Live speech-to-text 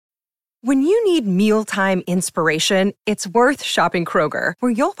When you need mealtime inspiration, it's worth shopping Kroger,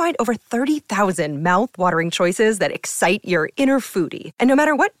 where you'll find over 30,000 mouth-watering choices that excite your inner foodie. And no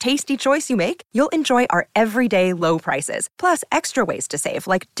matter what tasty choice you make, you'll enjoy our everyday low prices, plus extra ways to save,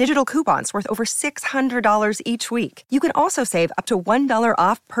 like digital coupons worth over $600 each week. You can also save up to $1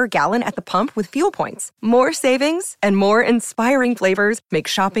 off per gallon at the pump with fuel points. More savings and more inspiring flavors make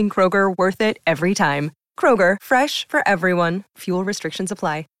shopping Kroger worth it every time. Kroger, fresh for everyone. Fuel restrictions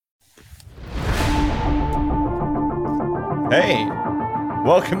apply. Hey,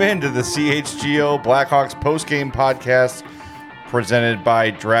 welcome into the CHGO Blackhawks postgame podcast presented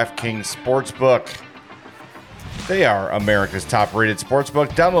by DraftKings Sportsbook. They are America's top-rated sportsbook.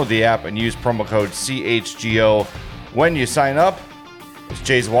 Download the app and use promo code CHGO when you sign up. It's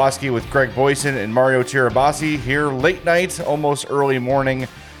Jay Zawaski with Greg Boyson and Mario Tirabassi here late night, almost early morning.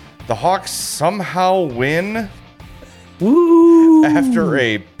 The Hawks somehow win after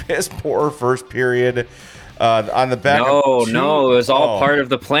a piss-poor first period. On the back No, it was all part of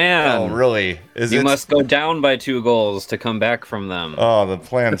the plan. Oh, really? You must go down by 2 goals to come back from them. Oh, the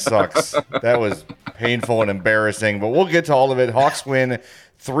plan sucks. That was painful and embarrassing, but we'll get to all of it. Hawks win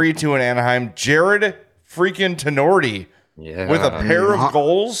 3-2 in Anaheim. Jared freaking Tenorti with a pair of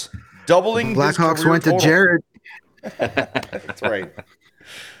goals, doubling his career Blackhawks went to total. Jared. That's right.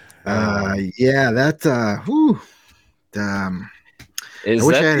 I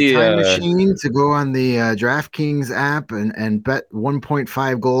wish I had a time machine to go on the DraftKings app and bet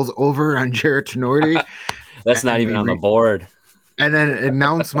 1.5 goals over on Jared Tenorti. That's not even on the board. And then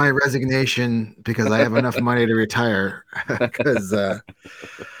announce my resignation because I have enough money to retire. Because,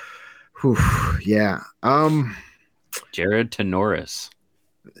 Jared Tenoris.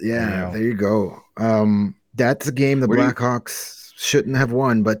 Yeah, there you go. That's a game the Blackhawks shouldn't have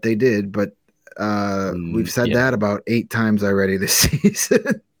won, but they did. But we've said that about 8 times already this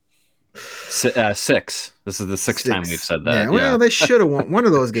season. 6. This is the 6th time we've said that. Yeah, well, they should have won one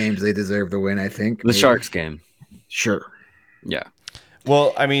of those games. They deserve to win, I think. The Sharks game. Sure. Yeah.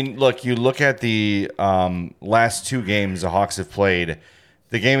 Well, I mean, look, you look at the last 2 games the Hawks have played.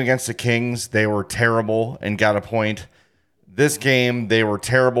 The game against the Kings, they were terrible and got a point. This game, they were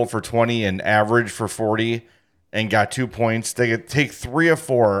terrible for 20 and average for 40 and got 2 points. They could take 3 of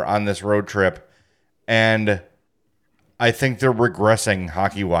 4 on this road trip, and I think they're regressing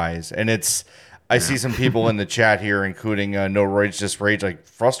hockey-wise. And I see some people in the chat here, including No Roids Just Rage, like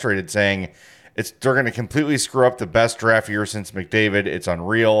frustrated, saying they're going to completely screw up the best draft year since McDavid. It's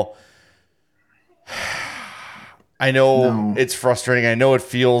unreal. I know it's frustrating. I know it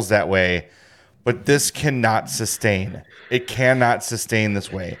feels that way, but this cannot sustain. It cannot sustain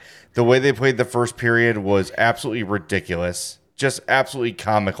this way. The way they played the first period was absolutely ridiculous, just absolutely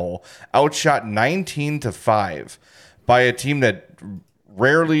comical. Outshot 19-5 by a team that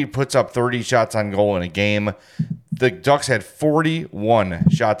rarely puts up 30 shots on goal in a game. The Ducks had 41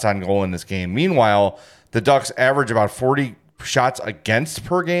 shots on goal in this game. Meanwhile, the Ducks average about 40 shots against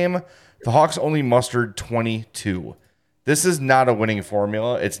per game. The Hawks only mustered 22. This is not a winning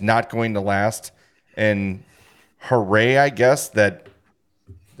formula. It's not going to last. And hooray, I guess, that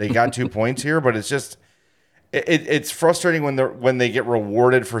they got 2 points here, but it's just it's frustrating when they get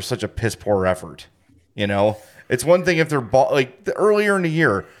rewarded for such a piss poor effort. You know, it's one thing if they're earlier in the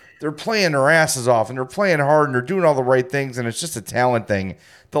year they're playing their asses off and they're playing hard and they're doing all the right things and it's just a talent thing.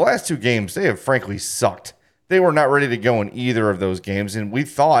 The last 2 games they have frankly sucked. They were not ready to go in either of those games, and we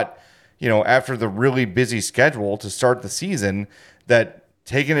thought, you know, after the really busy schedule to start the season, that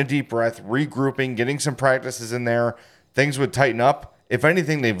taking a deep breath, regrouping, getting some practices in there, things would tighten up. If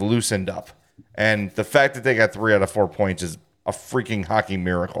anything, they've loosened up. And the fact that they got 3 out of 4 points is a freaking hockey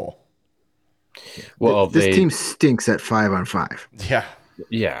miracle. Well, this team stinks at 5-on-5.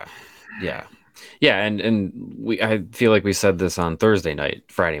 Yeah. And I feel like we said this on Thursday night,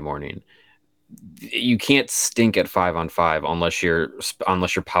 Friday morning. You can't stink at 5-on-5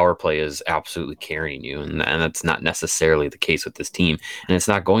 unless your power play is absolutely carrying you, and that's not necessarily the case with this team, and it's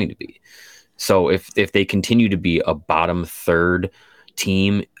not going to be. So if they continue to be a bottom third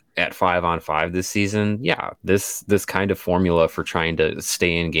team at 5-on-5 this season, this kind of formula for trying to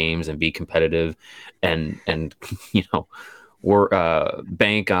stay in games and be competitive and we're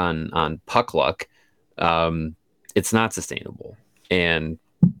bank on puck luck, it's not sustainable. And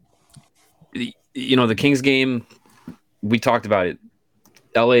the Kings game, we talked about it.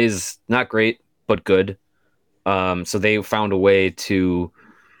 LA's not great, but good. So they found a way to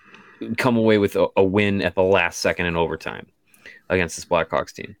come away with a win at the last second in overtime against this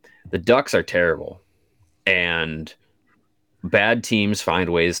Blackhawks team. The Ducks are terrible, and bad teams find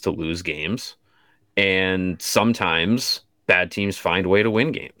ways to lose games, and sometimes bad teams find a way to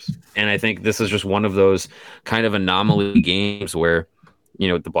win games. And I think this is just one of those kind of anomaly games where,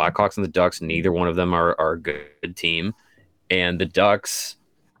 the Blackhawks and the Ducks, neither one of them are a good team. And the Ducks,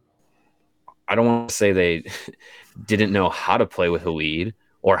 I don't want to say they didn't know how to play with a lead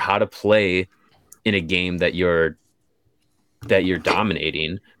or how to play in a game that you're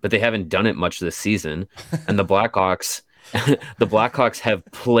dominating, but they haven't done it much this season. And the Blackhawks have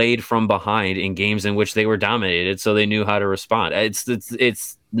played from behind in games in which they were dominated, so they knew how to respond.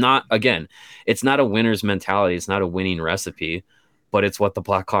 It's not, again, it's not a winner's mentality. It's not a winning recipe, but it's what the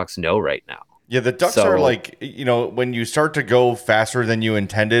Blackhawks know right now. Yeah, the Ducks are like, when you start to go faster than you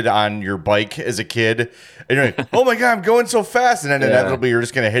intended on your bike as a kid, and you're like, oh my God, I'm going so fast. And then inevitably you're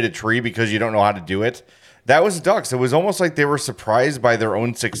just going to hit a tree because you don't know how to do it. That was the Ducks. It was almost like they were surprised by their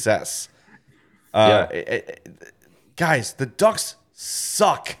own success. Guys, the Ducks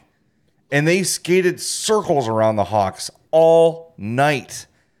suck. And they skated circles around the Hawks all night.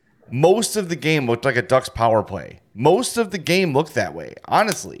 Most of the game looked like a Ducks power play. Most of the game looked that way,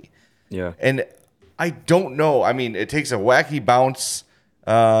 honestly. Yeah. And I don't know. I mean, it takes a wacky bounce,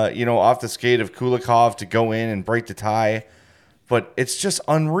 off the skate of Kulikov to go in and break the tie. But it's just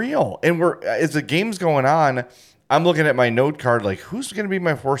unreal. And as the game's going on, I'm looking at my note card like, who's going to be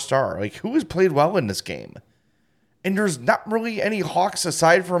my 4-star? Like, who has played well in this game? And there's not really any Hawks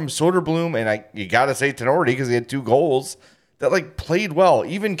aside from Soderblom, and you got to say Tenorti because he had 2 goals, that played well.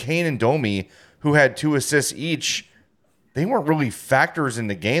 Even Kane and Domi, who had 2 assists each, they weren't really factors in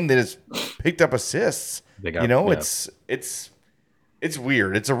the game. They just picked up assists. It's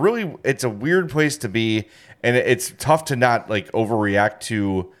weird. It's a weird place to be, and it's tough to not overreact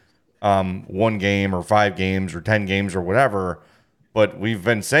to 1 game or 5 games or 10 games or whatever. But we've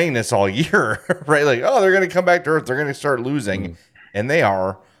been saying this all year, right? Like, oh, they're going to come back to earth. They're going to start losing, and they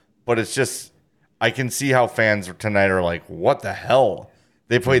are. But it's just, I can see how fans tonight are like, what the hell?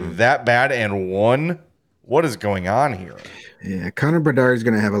 They played that bad and won? What is going on here? Yeah, Connor Bedard is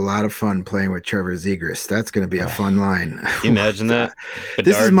going to have a lot of fun playing with Trevor Zegras. That's going to be a fun line. Can you imagine that? Bedard,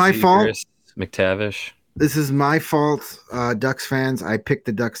 this is my fault. McTavish. This is my fault, Ducks fans. I picked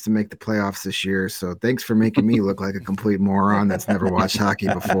the Ducks to make the playoffs this year, so thanks for making me look like a complete moron that's never watched hockey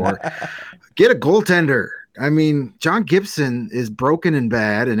before. Get a goaltender. I mean, John Gibson is broken and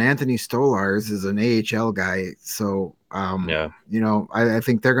bad, and Anthony Stolarz is an AHL guy. So, I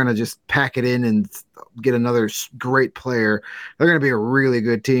think they're going to just pack it in and get another great player. They're going to be a really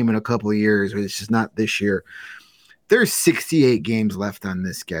good team in a couple of years, but it's just not this year. There's 68 games left on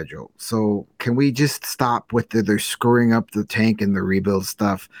this schedule. So can we just stop with they're screwing up the tank and the rebuild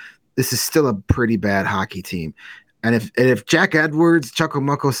stuff? This is still a pretty bad hockey team. And if Jack Edwards, Chuck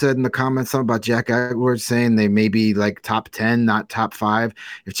Omucko said in the comments something about Jack Edwards saying they may be top 10, not top 5.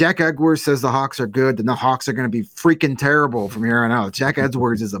 If Jack Edwards says the Hawks are good, then the Hawks are going to be freaking terrible from here on out. Jack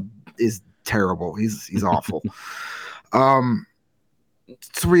Edwards is terrible. He's awful. So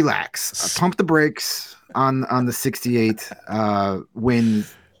relax. Pump the brakes on the 68 when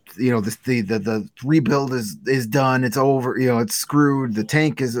the rebuild is done. It's over. It's screwed. The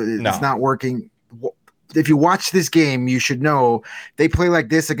tank it's not working. If you watch this game, you should know they play like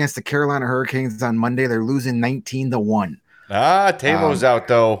this against the Carolina Hurricanes on Monday. They're losing 19-1. Tamo's out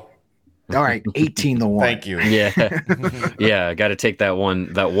though. All right, 18-1. Thank you. Yeah. Got to take that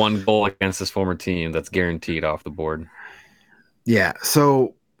one goal against this former team that's guaranteed off the board. Yeah,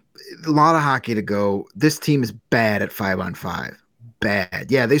 so a lot of hockey to go. This team is bad at 5-on-5.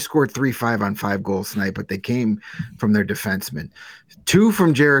 Bad. Yeah, they scored 3 5-on-5 goals tonight, but they came from their defensemen. 2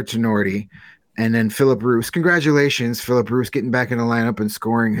 from Jared Tenorti, and then Philip Roos. Congratulations, Philip Roos, getting back in the lineup and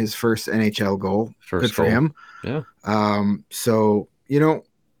scoring his first NHL goal. Good for him. Yeah. So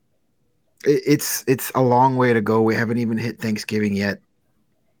it's a long way to go. We haven't even hit Thanksgiving yet.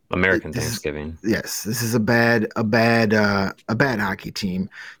 American Thanksgiving. Yes, this is a bad hockey team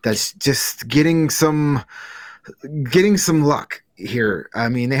that's just getting some luck here. I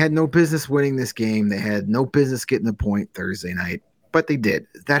mean, they had no business winning this game. They had no business getting the point Thursday night, but they did.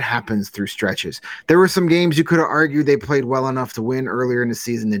 That happens through stretches. There were some games you could have argued they played well enough to win earlier in the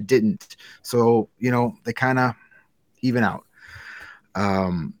season and didn't. So, they kind of even out.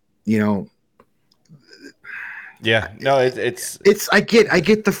 Yeah, no, it's. I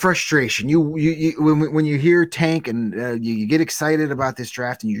get the frustration. You when you hear tank and you get excited about this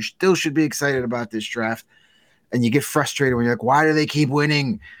draft, and you still should be excited about this draft, and you get frustrated when you're like, why do they keep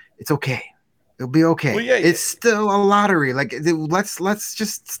winning? It's okay, it'll be okay. Well, it's still a lottery. Let's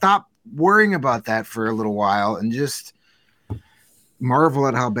just stop worrying about that for a little while and just marvel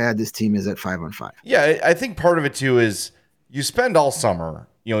at how bad this team is at 5-on-5. Yeah, I think part of it too is you spend all summer,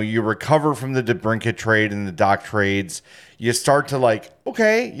 you recover from the DeBrincat trade and the Doc trades. You start to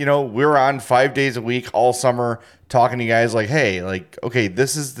okay, we're on 5 days a week all summer talking to you guys hey, okay,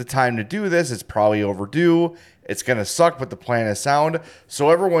 this is the time to do this. It's probably overdue. It's going to suck, but the plan is sound. So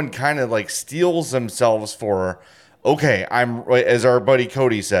everyone kind of steels themselves for, okay, as our buddy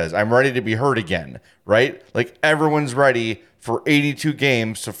Cody says, I'm ready to be hurt again, right? Everyone's ready for 82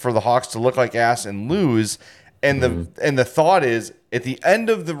 games for the Hawks to look like ass and lose. And the thought is, at the end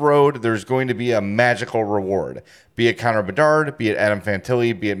of the road, there's going to be a magical reward. Be it Connor Bedard, be it Adam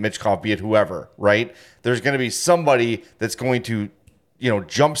Fantilli, be it Mitchkov, be it whoever, right? There's going to be somebody that's going to,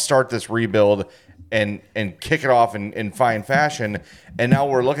 jumpstart this rebuild and kick it off in fine fashion. And now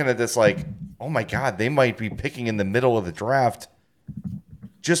we're looking at this oh my God, they might be picking in the middle of the draft.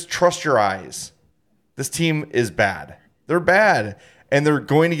 Just trust your eyes. This team is bad. They're bad, and they're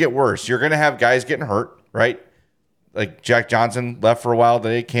going to get worse. You're going to have guys getting hurt, right? Jack Johnson left for a while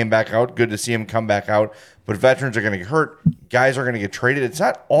today, came back out. Good to see him come back out. But veterans are going to get hurt. Guys are going to get traded. It's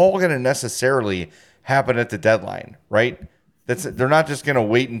not all going to necessarily happen at the deadline, right? They're not just going to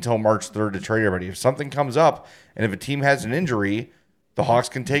wait until March 3rd to trade everybody. If something comes up and if a team has an injury, the Hawks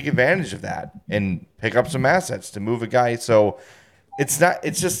can take advantage of that and pick up some assets to move a guy. So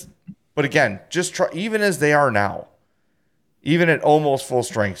but again, just try, even as they are now, even at almost full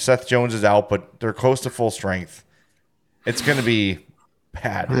strength, Seth Jones is out, but they're close to full strength. It's going to be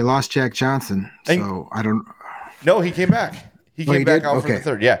bad. They lost Jack Johnson, so I don't. No, he came back. He came back out for the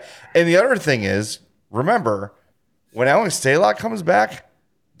third. Yeah. And the other thing is, remember, when Alex Stalock comes back,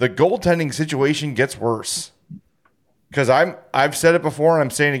 the goaltending situation gets worse. Because I've said it before, and I'm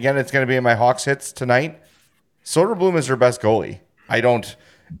saying again, it's going to be in my Hawks hits tonight. Soderblom is their best goalie.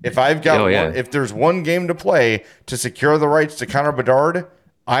 If there's one game to play to secure the rights to Connor Bedard,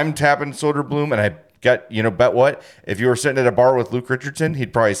 I'm tapping Soderblom, and I bet what? If you were sitting at a bar with Luke Richardson,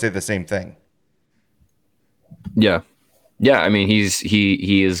 he'd probably say the same thing. Yeah. Yeah. I mean,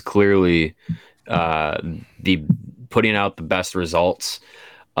 he is clearly the putting out the best results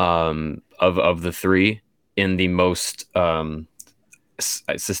of the three in the most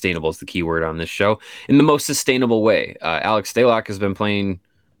sustainable is the key word on this show, in the most sustainable way. Alex Stalock has been playing,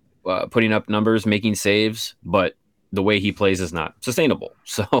 putting up numbers, making saves, but the way he plays is not sustainable.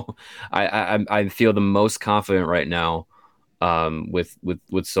 So I feel the most confident right now with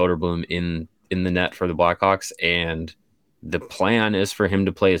Soderblom in the net for the Blackhawks, and the plan is for him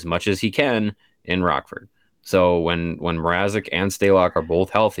to play as much as he can in Rockford. So when Mrazek and Stalock are both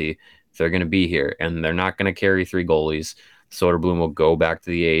healthy, they're going to be here, and they're not going to carry three goalies. Soderblom will go back to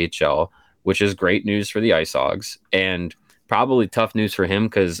the AHL, which is great news for the Ice Hogs, and probably tough news for him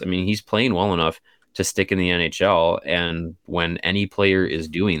because, I mean, he's playing well enough to stick in the NHL, and when any player is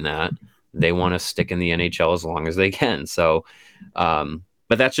doing that, they want to stick in the NHL as long as they can. So,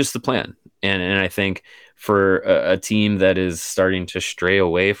 but that's just the plan. And I think for a team that is starting to stray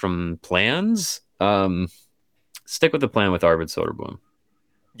away from plans, stick with the plan with Arvid Soderblom.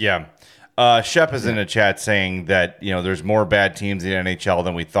 Yeah. Shep is in the chat saying that, there's more bad teams in the NHL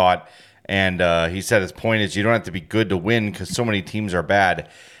than we thought. And he said his point is you don't have to be good to win because so many teams are bad.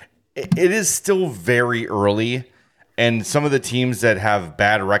 It is still very early, and some of the teams that have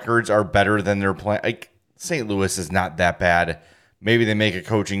bad records are better than their plan. St. Louis is not that bad. Maybe they make a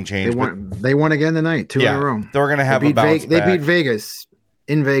coaching change. They won again tonight, two in a row. They're going to have a bounce back. They beat Vegas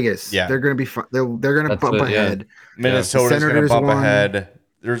in Vegas. Yeah. They're going to be fun. They're going to bump ahead. Minnesota's going to bump ahead.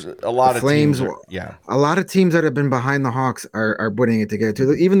 There's a lot of Flames. Teams. A lot of teams that have been behind the Hawks are putting it together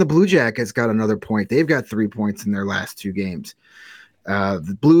too. Even the Blue Jackets got another point. They've got 3 points in their last 2 games.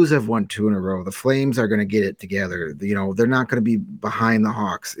 The Blues have won 2 in a row. The Flames are going to get it together. They're not going to be behind the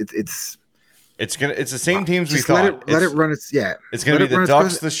Hawks. It's the same teams we thought. Let it run. It's going to be the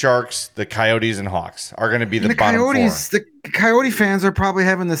Ducks, the Sharks, the Coyotes, and Hawks are going to be the bottom Coyotes. 4. The Coyote fans are probably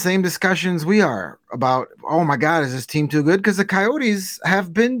having the same discussions we are about. Oh my God, is this team too good? Because the Coyotes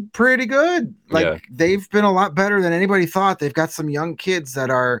have been pretty good. They've been a lot better than anybody thought. They've got some young kids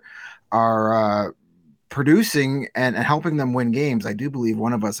that are producing and helping them win games. I do believe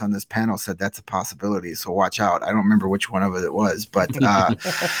one of us on this panel said that's a possibility. So watch out. I don't remember which one of it was, but they're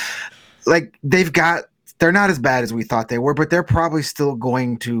not as bad as we thought they were, but they're probably still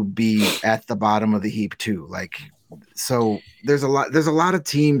going to be at the bottom of the heap too. So there's a lot of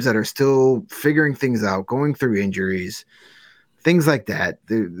teams that are still figuring things out, going through injuries, things like that.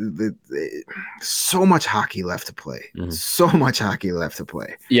 So much hockey left to play. Mm-hmm. So much hockey left to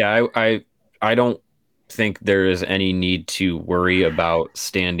play. Yeah. I don't think there is any need to worry about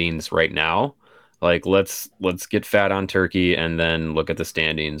standings right now. Let's get fat on turkey and then look at the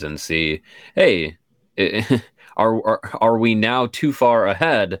standings and see, hey, Are we now too far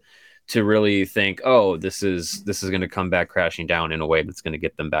ahead to really think, oh, this is going to come back crashing down in a way that's going to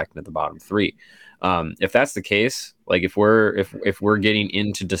get them back into the bottom three? If that's the case, like if we're getting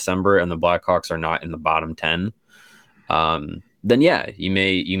into December and the Blackhawks are not in the bottom 10, then yeah, you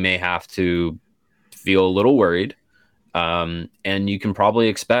may have to feel a little worried. And you can probably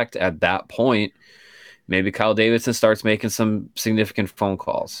expect at that point, maybe Kyle Davidson starts making some significant phone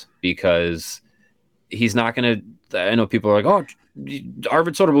calls, because he's not going to, I know people are like, oh,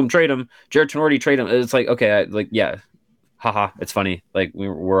 Arvid Soderblom, trade him. Jared Tenorti, trade him. It's like, okay, yeah, haha, it's funny. Like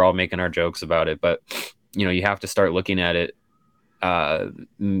we're all making our jokes about it, but you have to start looking at it.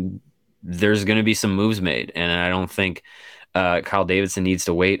 There's going to be some moves made, and I don't think Kyle Davidson needs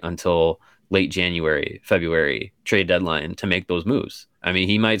to wait until late January, February trade deadline to make those moves. I mean,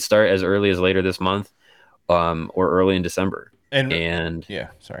 he might start as early as later this month, or early in December. And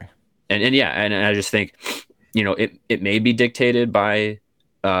yeah, sorry. And I just think, it may be dictated by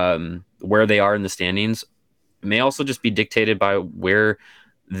where they are in the standings. It may also just be dictated by where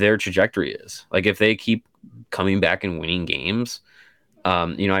their trajectory is. Like if they keep coming back and winning games, I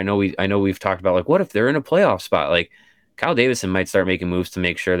know we've talked about, like, what if they're in a playoff spot? Like Kyle Davidson might start making moves to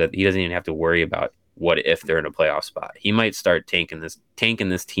make sure that he doesn't even have to worry about what if they're in a playoff spot. He might start tanking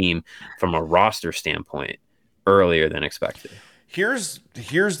this team from a roster standpoint earlier than expected. Here's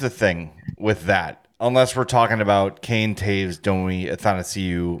the thing with that. Unless we're talking about Kane, Taves, Domi,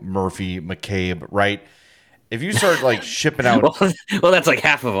 Athanasiou, Murphy, McCabe, right? If you start like shipping out, well, that's like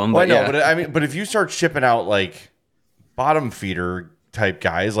half of them. Well, but if you start shipping out like bottom feeder type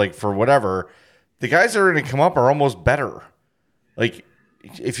guys, like for whatever, the guys that are going to come up are almost better. Like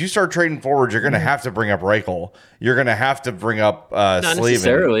if you start trading forwards, you're going to have to bring up Reichel. You're going to have to bring up Not Slavin.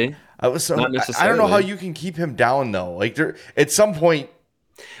 Necessarily. I don't know how you can keep him down though. Like at some point.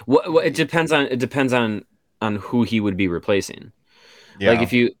 Well, it depends on who he would be replacing. Yeah.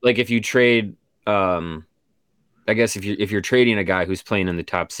 Like if you trade, I guess if you're trading a guy who's playing in the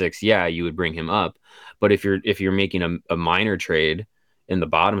top 6, yeah, you would bring him up. But if you're making a minor trade in the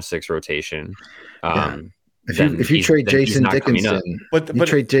bottom 6 rotation, if you trade Jason Dickinson,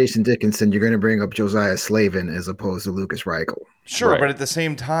 trade Jason Dickinson, you're going to bring up Josiah Slavin as opposed to Lucas Reichel. Sure, right. But at the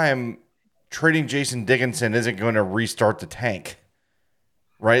same time, trading Jason Dickinson isn't going to restart the tank.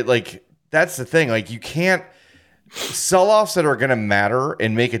 Right? Like, that's the thing. Like, you can't sell-offs that are going to matter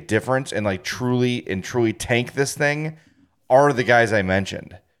and make a difference and, like, truly tank this thing are the guys I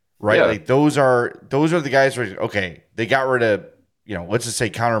mentioned. Right? Yeah. Like, those are the guys where, okay, they got rid of, let's just say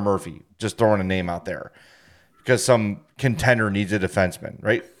Connor Murphy, just throwing a name out there, because some contender needs a defenseman,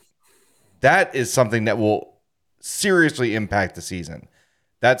 right? That is something that will seriously impact the season.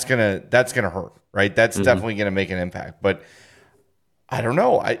 That's gonna hurt, right? That's definitely gonna make an impact. But I don't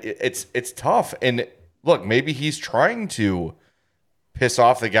know. It's tough. And look, maybe he's trying to piss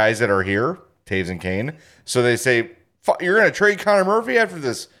off the guys that are here, Taves and Kane. So they say, you're going to trade Connor Murphy after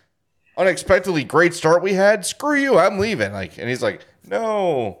this unexpectedly great start we had? Screw you, I'm leaving. And he's like,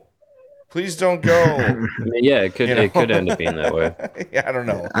 no, please don't go. Yeah, it could end up being that way. Yeah, I don't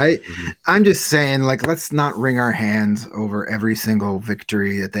know. I'm just saying, like, let's not wring our hands over every single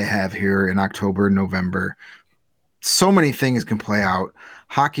victory that they have here in October and November. So many things can play out.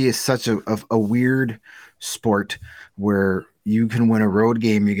 Hockey is such a weird sport where you can win a road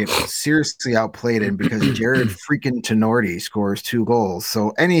game, you get seriously outplayed in because Jared freaking Tenorti scores 2 goals.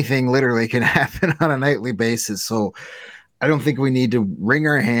 So anything literally can happen on a nightly basis. So I don't think we need to wring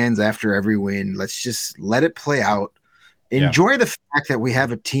our hands after every win. Let's just let it play out. Enjoy the fact that we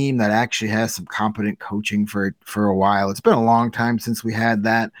have a team that actually has some competent coaching for a while. It's been a long time since we had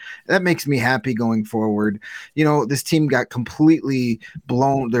that. That makes me happy going forward. This team got completely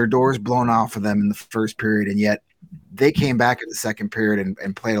their doors blown off of them in the first period, and yet they came back in the second period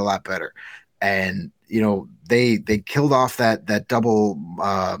and played a lot better. And, they killed off that double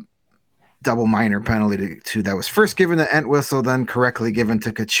minor penalty to that was first given to Entwistle, then correctly given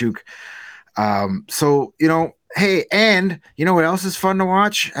to Kachuk. Hey, and you know what else is fun to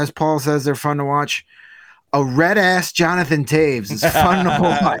watch? As Paul says, they're fun to watch. A red-ass Jonathan Taves is fun to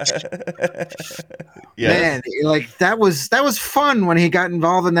watch. Man, like that was fun when he got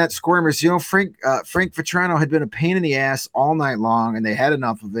involved in that skirmish. Frank Vetrano had been a pain in the ass all night long, and they had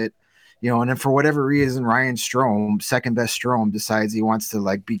enough of it. And then for whatever reason, Ryan Strome, second best Strome, decides he wants to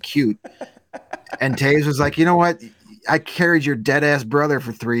like be cute. And Taves was like, you know what? I carried your dead ass brother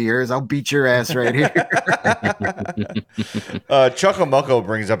for 3 years. I'll beat your ass right here. Chuckamucko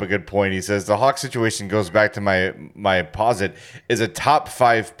brings up a good point. He says the Hawk situation goes back to my posit. Is a top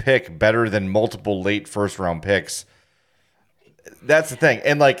 5 pick better than multiple late first round picks? That's the thing.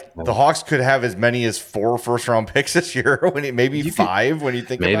 And like the Hawks could have as many as 4 first-round picks this year, maybe 5 when you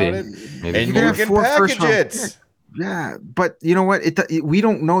think about it. Maybe and you can package it. Yeah, but you know what? We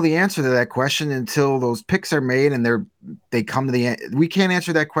don't know the answer to that question until those picks are made and they come to the end. We can't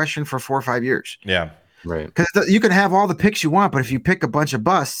answer that question for 4 or 5 years. Yeah, right. Because you can have all the picks you want, but if you pick a bunch of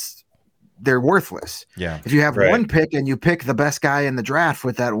busts, they're worthless. Yeah. If you have one pick and you pick the best guy in the draft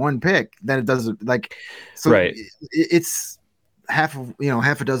with that one pick, then it doesn't like. So it's half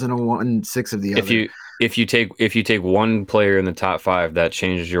a dozen of one, 6 of the other. If you take one player in the top 5 that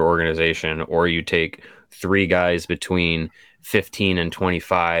changes your organization, or you take 3 guys between 15 and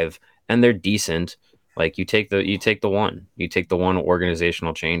 25 and they're decent, like you take the one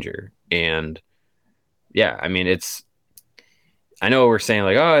organizational changer. And yeah, I mean, I know we're saying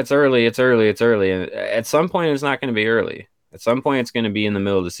like, oh, it's early, and at some point it's not going to be early. At some point it's going to be in the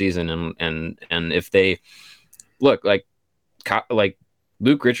middle of the season, and if they look like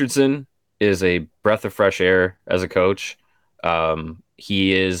Luke Richardson is a breath of fresh air as a coach.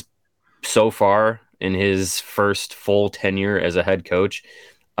 He is so far in his first full tenure as a head coach,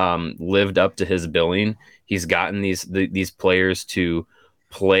 lived up to his billing. He's gotten these players to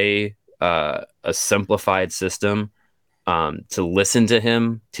play a simplified system, to listen to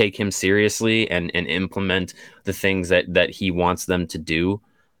him, take him seriously, and implement the things that he wants them to do.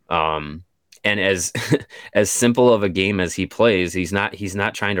 And as as simple of a game as he plays, he's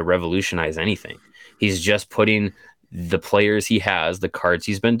not trying to revolutionize anything. He's just putting the players he has, the cards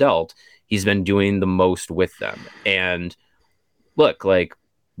he's been dealt, he's been doing the most with them. And look, like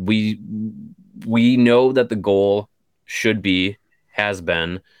we know that the goal has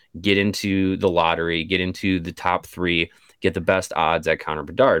been get into the lottery, get into the top 3, get the best odds at Connor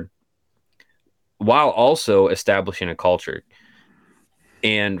Bedard, while also establishing a culture.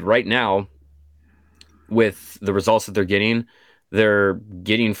 And right now, with the results that they're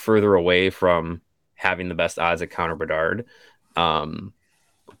getting further away from having the best odds at Connor Bedard.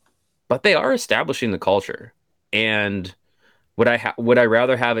 But they are establishing the culture. And would I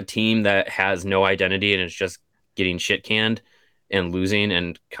rather have a team that has no identity and is just getting shit canned and losing,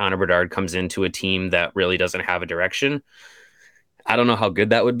 and Connor Bedard comes into a team that really doesn't have a direction? I don't know how good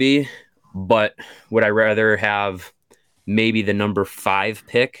that would be, but would I rather have maybe the number 5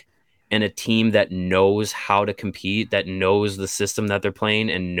 pick and a team that knows how to compete, that knows the system that they're playing,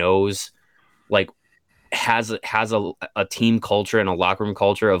 and knows, like, has a team culture and a locker room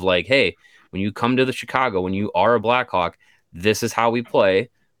culture of like, hey, when you come to the Chicago, when you are a Blackhawk, this is how we play,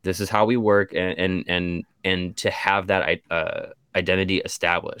 this is how we work, and to have that identity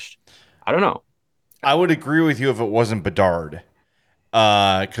established. I don't know. I would agree with you if it wasn't Bedard,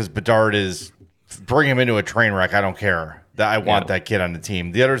 because Bedard is, bring him into a train wreck. I don't care. That I want that kid on the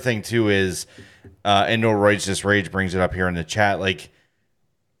team. The other thing too is, and No Rage This Rage brings it up here in the chat, like,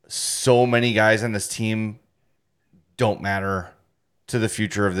 so many guys on this team don't matter to the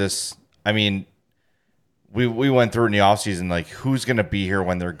future of this. I mean, we went through it in the offseason, like, who's going to be here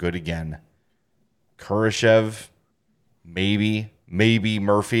when they're good again? Kurashev, maybe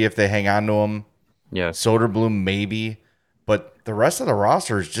Murphy if they hang on to him. Yeah. Soderblom, maybe. But the rest of the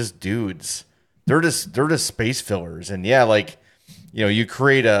roster is just dudes. They're just space fillers. And yeah, like, you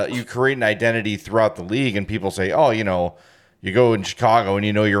create an identity throughout the league, and people say, oh, you go in Chicago and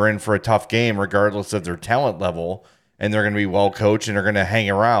you're in for a tough game regardless of their talent level, and they're going to be well coached and they're going to hang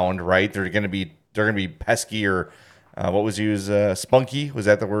around, right? They're going to be pesky, or what was used, spunky? Was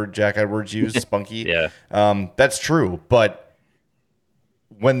that the word Jack Edwards used? Spunky. Yeah. That's true. But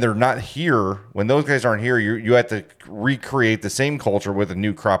when they're not here, when those guys aren't here, you have to recreate the same culture with a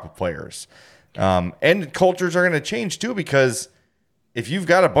new crop of players. And cultures are going to change too, because if you've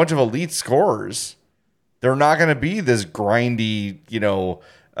got a bunch of elite scorers, they're not going to be this grindy,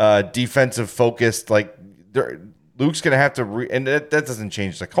 defensive focused. Like, Luke's going to have to, and that doesn't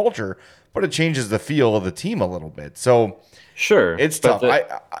change the culture, but it changes the feel of the team a little bit. So sure, it's tough.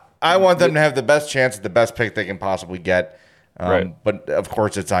 I want them to have the best chance at the best pick they can possibly get. Right. But of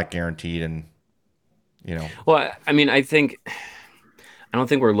course it's not guaranteed. And, well, I mean, I don't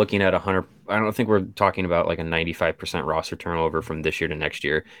think we're looking at 100. I don't think we're talking about like a 95% roster turnover from this year to next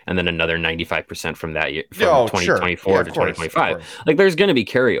year, and then another 95% from that year, from 2024 to 2025. Like, there's going to be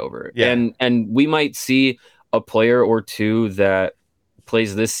carryover, and we might see a player or two that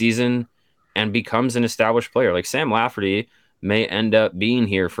plays this season and becomes an established player. Like Sam Lafferty may end up being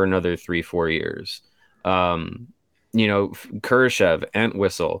here for another 3-4 years. Kurashev,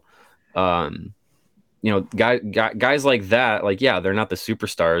 Entwistle, guys like that, like, yeah, they're not the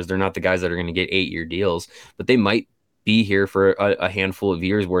superstars. They're not the guys that are going to get 8-year deals, but they might be here for a handful of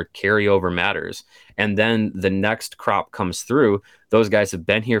years where carryover matters. And then the next crop comes through. Those guys have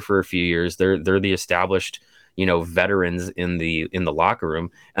been here for a few years. They're the established, veterans in the locker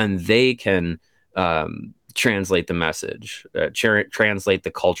room, and they can translate the message, translate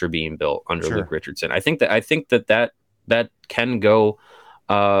the culture being built under Luke Richardson. I think that can go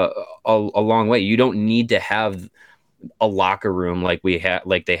a long way. You don't need to have a locker room like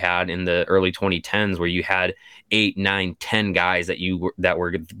they had in the early 2010s, where you had 8, 9, 10 guys that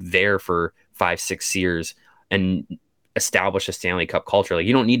were there for 5, 6 years and establish a Stanley Cup culture. Like,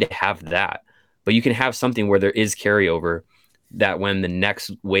 you don't need to have that, but you can have something where there is carryover, that when the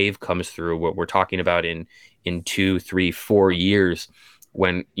next wave comes through, what we're talking about in 2, 3, 4 years,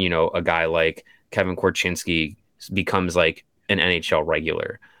 when, a guy like Kevin Korchinski becomes like an NHL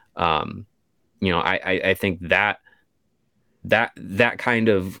regular. I think that kind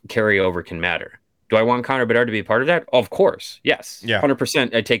of carryover can matter. Do I want Connor Bedard to be a part of that? Of course. Yes. Yeah.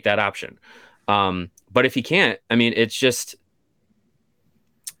 100%. I take that option. But if he can't, I mean, it's just,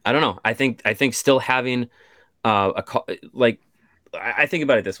 I don't know. I think still having I think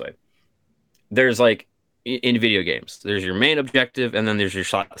about it this way. There's like in video games, there's your main objective and then there's your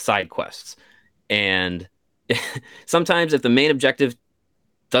side quests. And sometimes if the main objective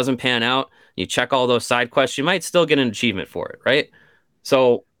doesn't pan out, you check all those side quests, you might still get an achievement for it, right?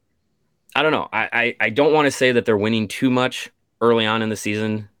 So I don't know. I don't want to say that they're winning too much early on in the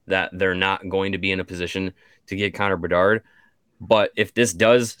season, that they're not going to be in a position to get Connor Bedard. But if this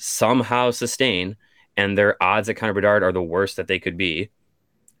does somehow sustain and their odds at Connor Bedard are the worst that they could be,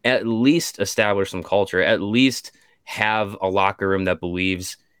 at least establish some culture, at least have a locker room that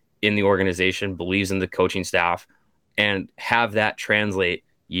believes in the organization, believes in the coaching staff, and have that translate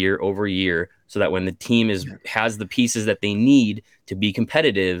year over year, so that when the team has the pieces that they need to be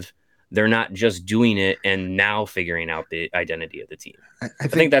competitive, they're not just doing it and now figuring out the identity of the team. I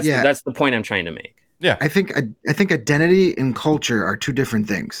think that's the point I'm trying to make. Yeah, I think identity and culture are two different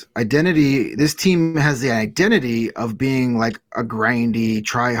things. Identity, this team has the identity of being like a grindy,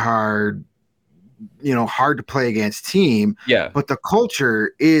 try hard, hard to play against team. Yeah. But the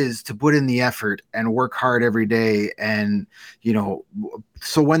culture is to put in the effort and work hard every day. And,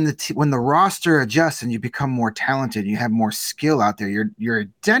 so when the roster adjusts and you become more talented, you have more skill out there, your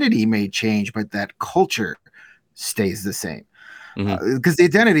identity may change, but that culture stays the same. Because the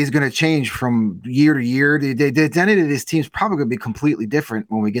identity is going to change from year to year. The identity of this team is probably going to be completely different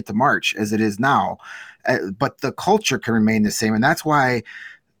when we get to March as it is now. But the culture can remain the same. And that's why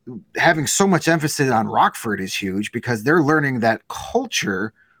having so much emphasis on Rockford is huge, because they're learning that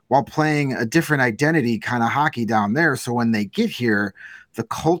culture while playing a different identity kind of hockey down there. So when they get here, the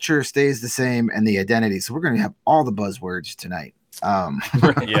culture stays the same and the identity. So we're going to have all the buzzwords tonight.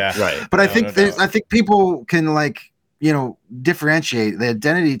 Yeah, right. But I think people can differentiate the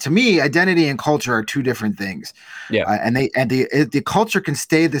identity. To me, identity and culture are two different things. Yeah. And the culture can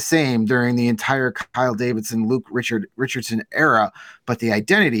stay the same during the entire Kyle Davidson, Luke Richardson era, but the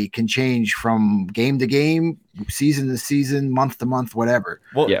identity can change from game to game, season to season, month to month, whatever.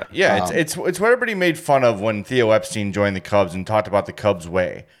 Well, yeah. It's what everybody made fun of when Theo Epstein joined the Cubs and talked about the Cubs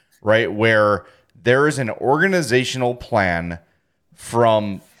way, right? Where there is an organizational plan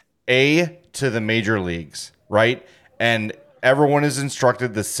from A to the major leagues, right? And everyone is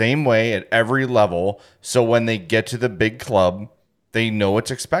instructed the same way at every level. So when they get to the big club, they know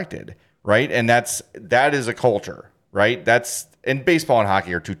what's expected, right? And that is a culture, right? And baseball and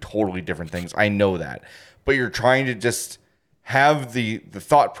hockey are two totally different things. I know that. But you're trying to just have the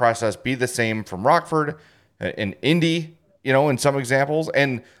thought process be the same from Rockford and Indy, in some examples.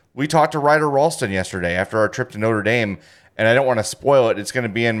 And we talked to Ryder Ralston yesterday after our trip to Notre Dame, and I don't want to spoil it. It's going to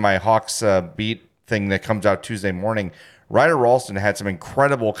be in my Hawks beat thing that comes out Tuesday morning. Ryder Ralston had some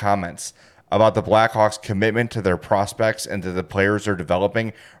incredible comments about the Blackhawks' commitment to their prospects and to the players they're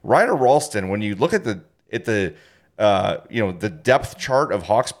developing. Ryder Ralston, when you look at the depth chart of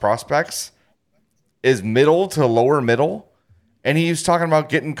Hawks prospects, is middle to lower middle, and he was talking about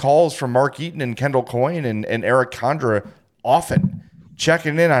getting calls from Mark Eaton and Kendall Coyne and Eric Condra often,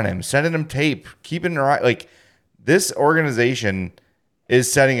 checking in on him, sending him tape, keeping their eye. Like, this organization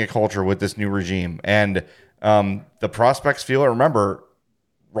is setting a culture with this new regime. And the prospects feel it. Remember,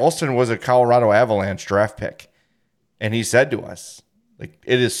 Ralston was a Colorado Avalanche draft pick. And he said to us, like,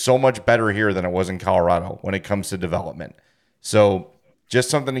 it is so much better here than it was in Colorado when it comes to development. So just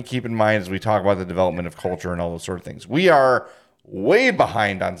something to keep in mind as we talk about the development of culture and all those sort of things. We are way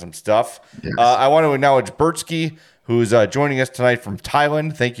behind on some stuff. Yes. I want to acknowledge Bertsky, who's joining us tonight from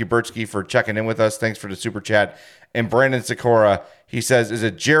Thailand. Thank you, Bertsky, for checking in with us. Thanks for the super chat. And Brandon Sikora, he says, is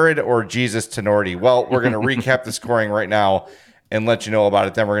it Jared or Jesus Tenorti? Well, we're going to recap the scoring right now and let you know about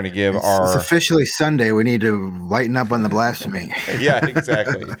it. Then we're going to give It's officially Sunday. We need to lighten up on the blasphemy. Yeah,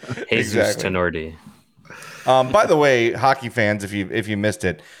 exactly. Jesus Tenorti. By the way, hockey fans, if you missed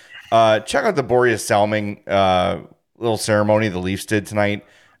it, check out the Boreas Salming little ceremony the Leafs did tonight.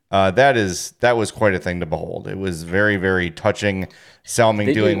 That was quite a thing to behold. It was very, very touching.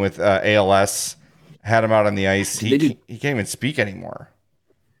 Salming dealing with ALS, had him out on the ice. He can't even speak anymore.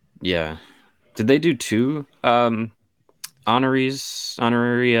 Yeah. Did they do two honorary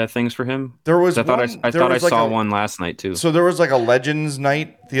things for him? There was. I thought I saw one last night too. So there was like a Legends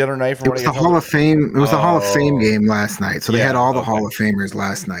night the other night. It was the Hall of Fame. It was the Hall of Fame game last night. So they had all the Hall of Famers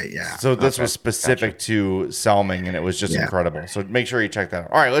last night. Yeah. So this was specific to Salming, and it was just incredible. So make sure you check that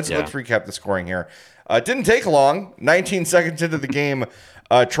out. All right, let's recap the scoring here. It didn't take long. 19 seconds into the game,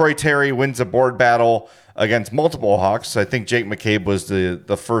 Troy Terry wins a board battle against multiple Hawks. I think Jake McCabe was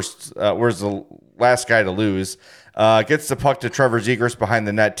the first. Was the last guy to lose. Gets the puck to Trevor Zegras behind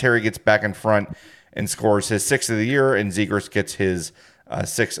the net. Terry gets back in front and scores his 6th of the year, and Zegras gets his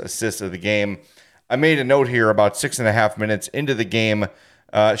 6th assist of the game. I made a note here about 6.5 minutes into the game.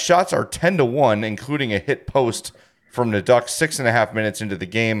 Shots are 10-1, including a hit post from the Ducks 6.5 minutes into the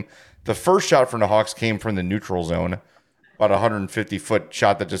game. The first shot from the Hawks came from the neutral zone, about a 150-foot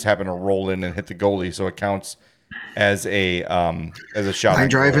shot that just happened to roll in and hit the goalie, so it counts as a shot. Line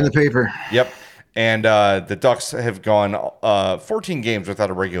drive in the paper. Yep. And the Ducks have gone 14 games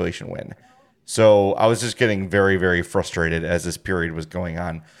without a regulation win. So I was just getting very, very frustrated as this period was going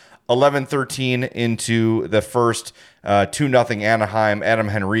on. 11-13 into the first, 2-0 Anaheim. Adam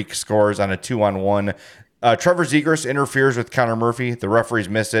Henrique scores on a 2-on-1. Trevor Zegras interferes with Connor Murphy. The referees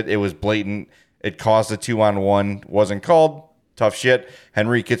missed it. It was blatant. It caused a 2-on-1. Wasn't called. Tough shit.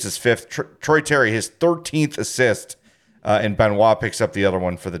 Henrique gets his 5th. Troy Terry, his 13th assist. And Benoit picks up the other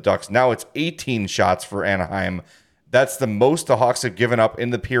one for the Ducks. Now it's 18 shots for Anaheim. That's the most the Hawks have given up in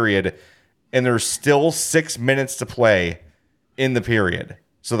the period. And there's still 6 minutes to play in the period.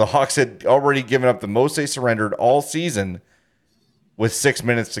 So the Hawks had already given up the most they surrendered all season with 6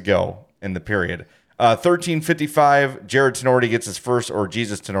 minutes to go in the period. 13:55, Jared Tenorti gets his first, or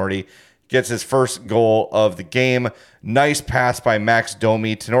Jesus Tenorti gets his first goal of the game. Nice pass by Max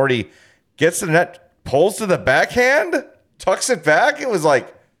Domi. Tenorti gets the net, pulls to the backhand, tucks it back. It was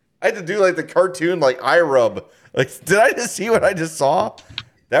like, I had to do like the cartoon, like eye rub. Like, did I just see what I just saw?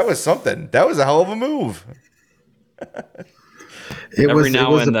 That was something. That was a hell of a move. It was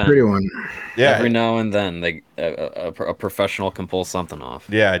a pretty one. Yeah. Every now and then, a professional can pull something off.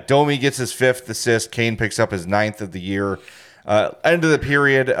 Yeah. Domi gets his 5th assist. Kane picks up his 9th of the year. End of the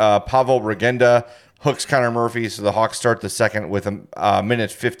period, Pavel Regenda hooks Connor Murphy, so the Hawks start the second with a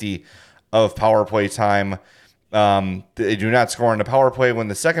minute 50 of power play time. They do not score on the power play when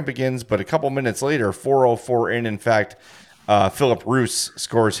the second begins, but a couple minutes later, 4:04 in fact, Philip Roos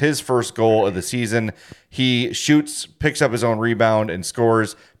scores his first goal of the season. He shoots, picks up his own rebound, and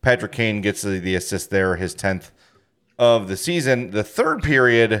scores. Patrick Kane gets the assist there, his 10th of the season. The third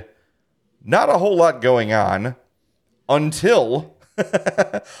period, not a whole lot going on until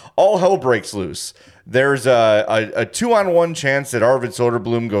all hell breaks loose. There's a 2-on-1 chance that Arvid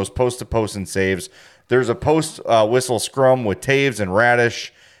Soderblom goes post to post and saves. There's a post whistle scrum with Taves and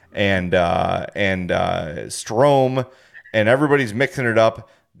Radish and Strome, and everybody's mixing it up.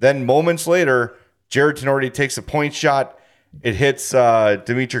 Then moments later, Jared Tenorti takes a point shot. It hits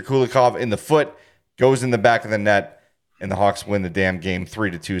Dmitry Kulikov in the foot, goes in the back of the net, and the Hawks win the damn game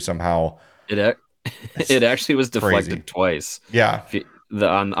 3-2 somehow. It actually was deflected crazy. Twice. Yeah.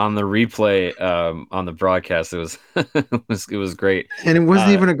 On the replay, on the broadcast, it was it was great. And it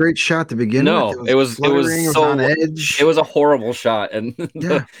wasn't even a great shot to begin with. It was so on edge. It was a horrible shot. And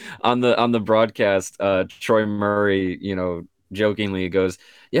on the broadcast, Troy Murray, jokingly goes,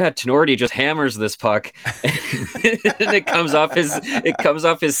 "Yeah, Tenorti just hammers this puck," and it comes off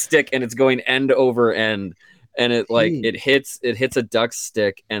his stick, and it's going end over end. And it hits a Duck's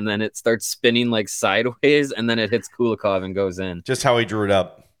stick, and then it starts spinning like sideways, and then it hits Kulikov and goes in. Just how he drew it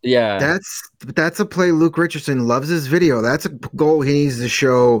up. Yeah, that's a play Luke Richardson loves his video. That's a goal he needs to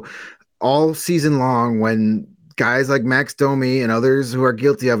show all season long when guys like Max Domi and others who are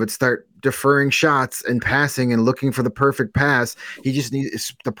guilty of it start deferring shots and passing and looking for the perfect pass. He just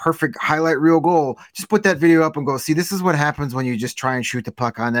needs the perfect highlight reel goal. Just put that video up and go, see, this is what happens when you just try and shoot the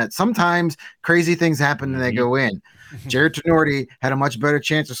puck on that. Sometimes crazy things happen and they go in. Jared Tenorti had a much better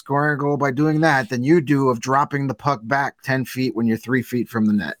chance of scoring a goal by doing that than you do of dropping the puck back 10 feet when you're 3 feet from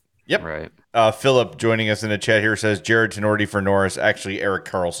the net. Yep. Right. Philip joining us in the chat here says Jared Tenorti for Norris, actually Eric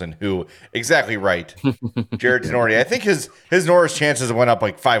Carlson, who exactly right. Jared Tenorti. I think his Norris chances went up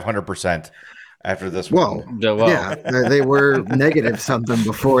like 500% after this one. Yeah, they were negative something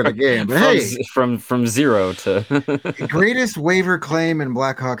before the game. But from zero to greatest waiver claim in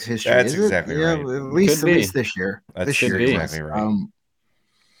Blackhawks history. That's exactly right. Yeah, at least this year. That's year, exactly right.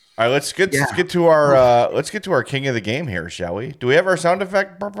 All right, let's get to our king of the game here, shall we? Do we have our sound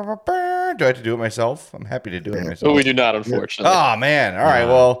effect? Do I have to do it myself? I'm happy to do it myself. But we do not, unfortunately. Oh man! All right.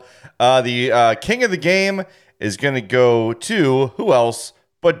 Well, the king of the game is going to go to who else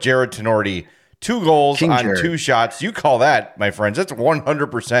but Jared Tenorti. 2 goals King on Jared. 2 shots. You call that, my friends? That's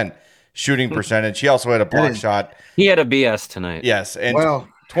 100% shooting percentage. He also had a block shot. he had a BS tonight. Yes, and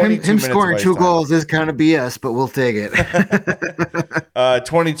him scoring 2 goals is kind of BS, but we'll take it.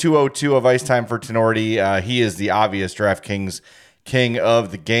 22:02 of ice time for Tenorti. He is the obvious DraftKings king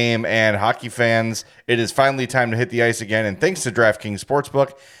of the game. And hockey fans, it is finally time to hit the ice again. And thanks to DraftKings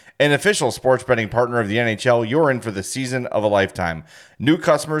Sportsbook, an official sports betting partner of the NHL, you're in for the season of a lifetime. New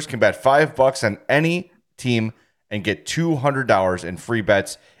customers can bet $5 on any team and get $200 in free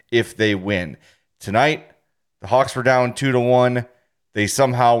bets if they win. Tonight, the Hawks were down 2-1. They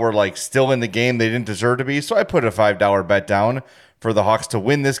somehow were still in the game. They didn't deserve to be. So I put a $5 bet down for the Hawks to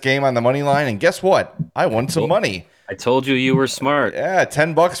win this game on the money line. And guess what? I won some money. I told you were smart. Yeah,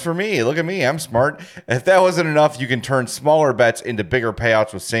 $10 for me. Look at me. I'm smart. If that wasn't enough, you can turn smaller bets into bigger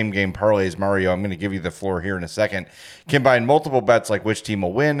payouts with same game parlays. Mario, I'm going to give you the floor here in a second. Combine multiple bets like which team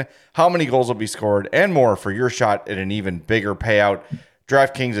will win, how many goals will be scored, and more for your shot at an even bigger payout.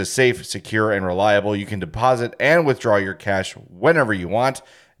 DraftKings is safe, secure, and reliable. You can deposit and withdraw your cash whenever you want.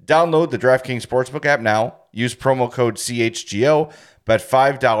 Download the DraftKings Sportsbook app now. Use promo code CHGO. Bet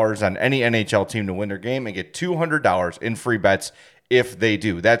 $5 on any NHL team to win their game and get $200 in free bets if they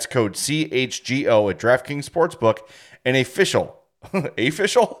do. That's code CHGO at DraftKings Sportsbook, an official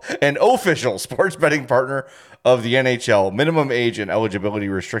sports betting partner of the NHL. Minimum age and eligibility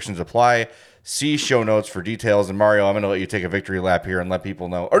restrictions apply. See show notes for details. And Mario, I'm going to let you take a victory lap here and let people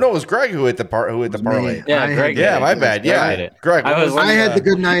know. Or no, it was Greg who hit the parlay. Yeah, Greg. Yeah, my bad. Yeah, Greg. I had the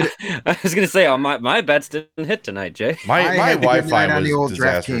good night. I was going to say, my bets didn't hit tonight, Jay. My Wi-Fi was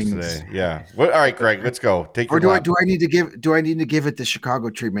disastrous today. Yeah. All right, Greg, let's go. Take your lap. Do I need to give it the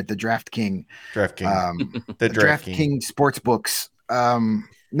Chicago treatment, the DraftKings? The DraftKings Sportsbooks.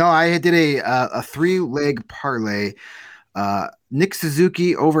 No, I did a 3-leg parlay. Nick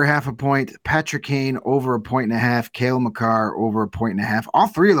Suzuki over 0.5 point, Patrick Kane over 1.5 points, Cale Makar over 1.5 points. All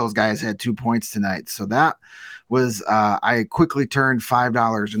 3 of those guys had 2 points tonight. So that was I quickly turned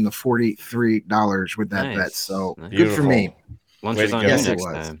 $5 into $43 with that bet. So good for me. Lunch is on you next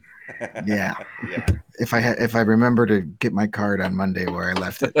time. Yeah. If I remember to get my card on Monday where I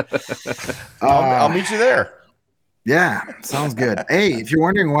left it. I'll meet you there. Yeah, sounds good. Hey, if you're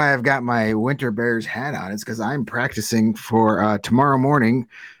wondering why I've got my Winter Bears hat on, it's because I'm practicing for tomorrow morning.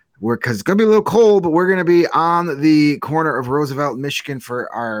 Because it's going to be a little cold, but we're going to be on the corner of Roosevelt, Michigan for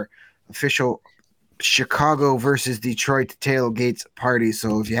our official Chicago versus Detroit tailgates party.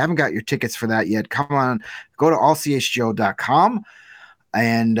 So if you haven't got your tickets for that yet, come on, go to allchgo.com.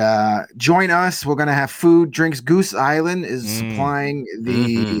 And join us. We're going to have food, drinks. Goose Island is supplying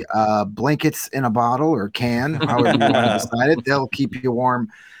the blankets in a bottle or can, however you want to decide it. They'll keep you warm.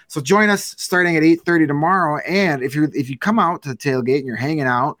 So join us starting at 8:30 tomorrow. And if you come out to the tailgate and you're hanging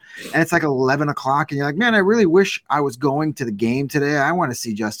out and it's like 11 o'clock and you're like, man, I really wish I was going to the game today. I want to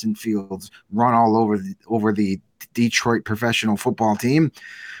see Justin Fields run all over the Detroit professional football team.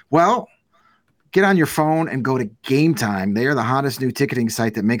 Well, get on your phone and go to Game Time. They are the hottest new ticketing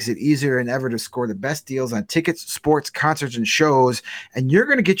site that makes it easier than ever to score the best deals on tickets, sports, concerts, and shows. And you're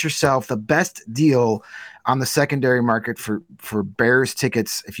going to get yourself the best deal on the secondary market for Bears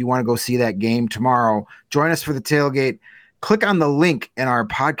tickets. If you want to go see that game tomorrow, join us for the tailgate. Click on the link in our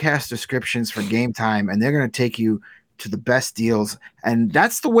podcast descriptions for Game Time, and they're going to take you to the best deals. And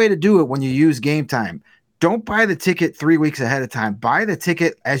that's the way to do it when you use Game Time. Don't buy the ticket 3 weeks ahead of time. Buy the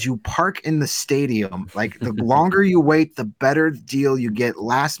ticket as you park in the stadium. Like the longer you wait, the better deal you get.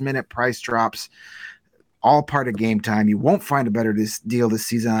 Last minute price drops, all part of Game Time. You won't find a better deal this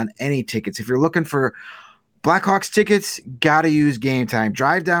season on any tickets. If you're looking for Blackhawks tickets, got to use Game Time.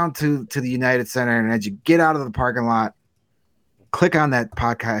 Drive down to the United Center, and as you get out of the parking lot, click on that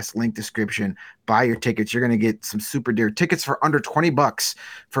podcast link description, buy your tickets. You're going to get some super dear tickets for under $20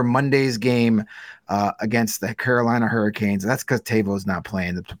 for Monday's game against the Carolina Hurricanes. That's because Tavo's not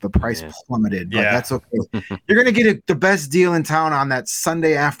playing. The price plummeted, but that's okay. You're going to get the best deal in town on that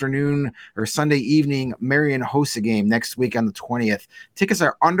Sunday afternoon or Sunday evening Marian Hossa game next week on the 20th. Tickets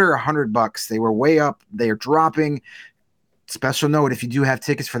are under $100. They were way up. They are dropping. Special note, if you do have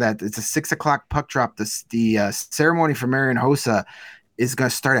tickets for that, it's a 6:00 puck drop. The ceremony for Marian Hossa is going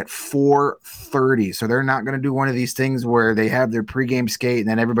to start at 4:30. So they're not going to do one of these things where they have their pregame skate and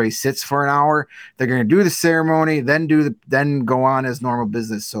then everybody sits for an hour. They're going to do the ceremony, then go on as normal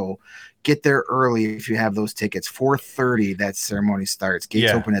business. So get there early if you have those tickets. 4:30 that ceremony starts.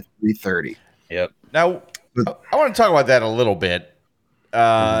 Gates open at 3:30. Yep. Now I want to talk about that a little bit.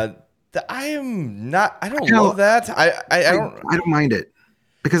 I don't love that. I don't mind it.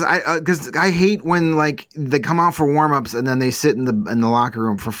 Because I hate when like they come out for warm-ups and then they sit in the locker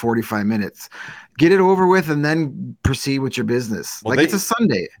room for 45 minutes. Get it over with and then proceed with your business. Well, it's a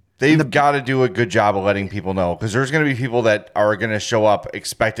Sunday. They've got to do a good job of letting people know, because there's going to be people that are going to show up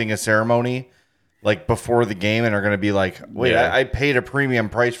expecting a ceremony like before the game and are going to be like, wait, I paid a premium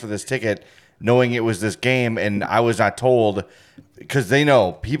price for this ticket knowing it was this game and I was not told, because they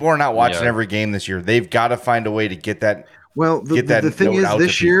know people are not watching every game this year. They've got to find a way to get that. Well, the thing is,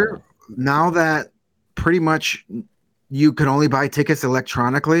 this year, now that pretty much you can only buy tickets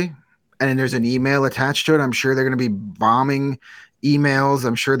electronically and there's an email attached to it, I'm sure they're going to be bombing emails.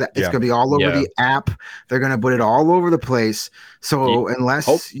 I'm sure that it's going to be all over the app. They're going to put it all over the place. So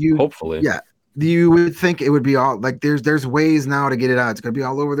hopefully, you would think it would be all like there's ways now to get it out. It's going to be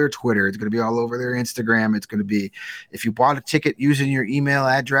all over their Twitter. It's going to be all over their Instagram. It's going to be, if you bought a ticket using your email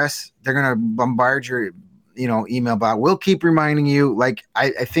address, they're going to bombard your email bot. We'll keep reminding you. Like I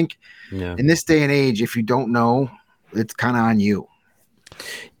think in this day and age, if you don't know, it's kind of on you.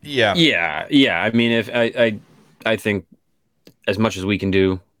 Yeah. I mean, if I think as much as we can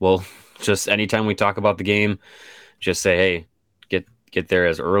do, well, just anytime we talk about the game, just say, hey, get there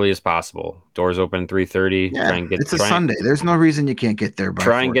as early as possible. Doors open 3:30. Yeah, it's a Sunday. There's no reason you can't get there by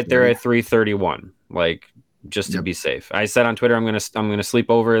try and get there at 3:31. Like, just to be safe. I said on Twitter I'm gonna sleep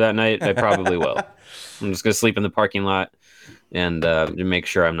over that night. I probably will. I'm just gonna sleep in the parking lot and make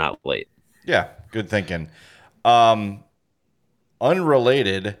sure I'm not late. Yeah, good thinking.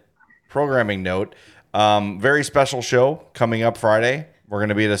 Unrelated programming note. Very special show coming up Friday. We're going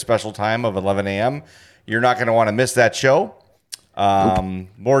to be at a special time of 11 a.m. You're not going to want to miss that show.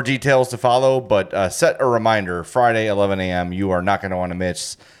 More details to follow, but set a reminder, Friday, 11 a.m. You are not going to want to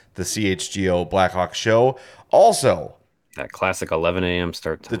miss the CHGO Blackhawks show. Also, that classic 11 a.m.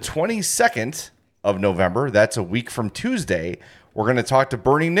 start time. The 22nd of November, that's a week from Tuesday, we're going to talk to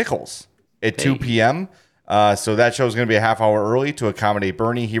Bernie Nichols at 2 p.m. So that show is going to be a half hour early to accommodate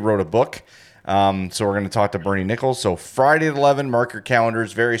Bernie. He wrote a book. So we're going to talk to Bernie Nichols. So Friday at 11, mark your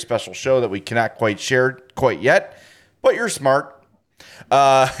calendars. Very special show that we cannot quite share quite yet, but you're smart.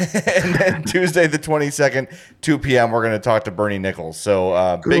 And then Tuesday the 22nd, 2 p.m., we're going to talk to Bernie Nichols.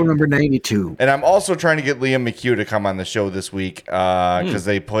 So big number 92. And I'm also trying to get Liam McHugh to come on the show this week because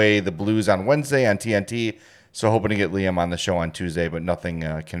they play the Blues on Wednesday on TNT. So hoping to get Liam on the show on Tuesday, but nothing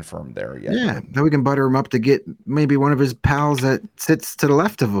confirmed there yet. Yeah, then we can butter him up to get maybe one of his pals that sits to the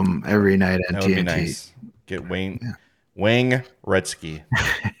left of him every night on TNT. Would be nice. Get Wayne Gretzky.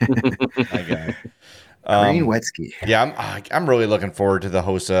 My guy. Wayne Gretzky. Yeah, I'm really looking forward to the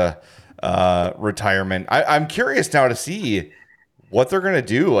Hossa retirement. I'm curious now to see what they're going to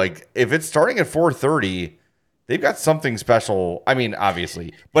do. Like, if it's starting at 4:30, they've got something special. I mean,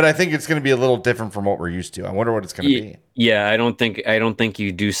 obviously, but I think it's going to be a little different from what we're used to. I wonder what it's going to be. Yeah, I don't think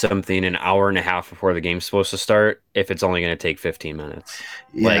you do something an hour and a half before the game's supposed to start if it's only going to take 15 minutes.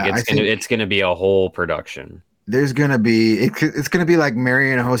 Yeah, like it's going to be a whole production. There's going to be it's going to be like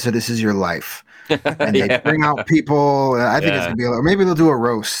Marian Hossa, This Is Your Life. And they bring out people. I think it's going to be maybe they'll do a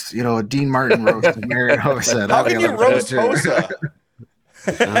roast, a Dean Martin roast of Marian Hossa. How can you roast Hossa?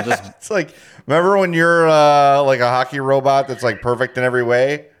 It's like, remember when you're like a hockey robot that's like perfect in every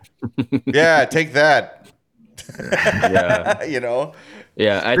way? Yeah, take that. Yeah.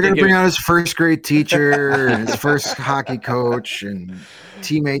 Yeah, they're going to bring out his first grade teacher and his first hockey coach and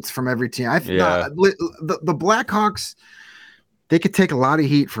teammates from every team. The Blackhawks, they could take a lot of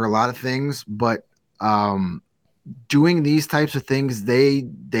heat for a lot of things, but doing these types of things, they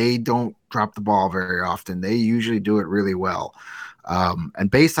don't drop the ball very often. They usually do it really well. And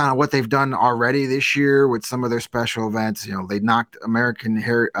based on what they've done already this year with some of their special events, they knocked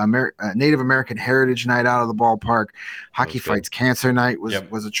Native American Heritage Night out of the ballpark. Hockey Fights Cancer Night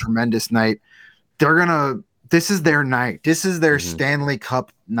was a tremendous night. They're gonna this is their night. This is their Stanley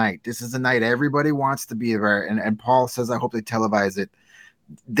Cup night. This is the night everybody wants to be there. And Paul says, I hope they televise it.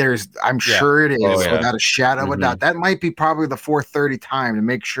 I'm sure it is without a shadow of a doubt. That might be probably the 4:30 time to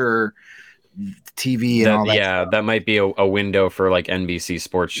make sure TV and all that. Yeah, that might be a window for like NBC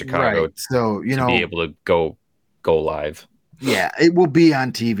Sports Chicago. Right. So, to be able to go live. Yeah, it will be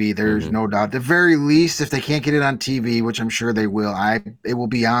on TV. There's no doubt. At the very least, if they can't get it on TV, which I'm sure they will, it will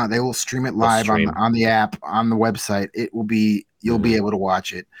be on. They will stream it live on the app, on the website. It will be. You'll be able to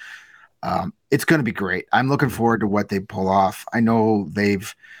watch it. It's going to be great. I'm looking forward to what they pull off. I know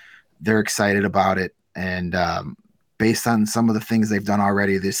they're excited about it, and based on some of the things they've done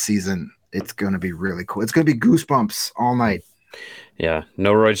already this season, it's going to be really cool. It's going to be goosebumps all night. Yeah.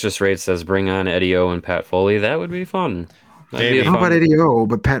 No Roy's Just Rate says bring on Eddie O and Pat Foley. That would be fun. How about Eddie O,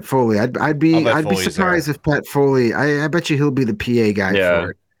 but Pat Foley? I'd be surprised if Pat Foley. I bet you he'll be the PA guy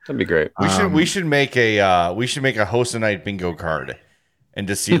for it. That'd be great. We should make a host of night bingo card, and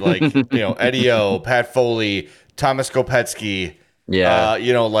just see like Eddie O, Pat Foley, Thomas Kopetsky. Yeah.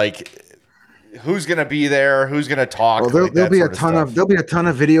 Who's gonna be there? Who's gonna talk? Well, there'll be a ton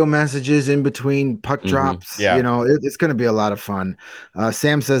of video messages in between puck drops. Yeah. It's gonna be a lot of fun.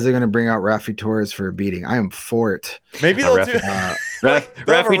 Sam says they're gonna bring out Raffi Torres for a beating. I am for it. Maybe they'll do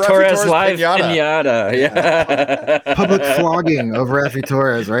Raffi Torres live pinata. Yeah. Public flogging of Raffi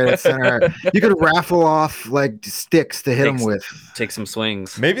Torres right at center. You could raffle off like sticks to hit him with. Take some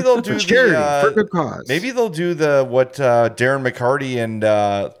swings. Maybe they'll do charity for good cause. Maybe they'll do what Darren McCarty and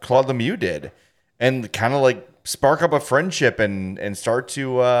Claude Lemieux did, and kind of like spark up a friendship and start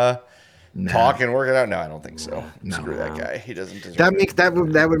to talk and work it out. No, I don't think so. Screw that guy. He doesn't deserve it.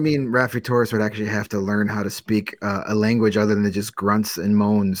 That would mean Raffi Torres would actually have to learn how to speak a language other than just grunts and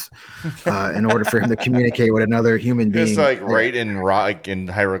moans in order for him to communicate with another human being. Just like write in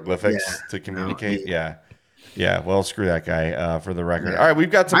hieroglyphics to communicate. Yeah. Well, screw that guy for the record. All right,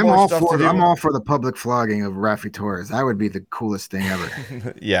 we've got some more stuff to do. I'm all for the public flogging of Raffi Torres. That would be the coolest thing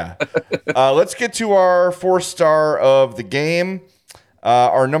ever. Yeah. Let's get to our 4-star of the game.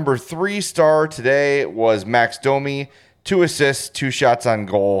 Our number 3 star today was Max Domi, 2 assists, 2 shots on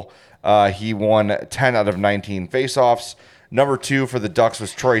goal. He won 10 out of 19 faceoffs. Number 2 for the Ducks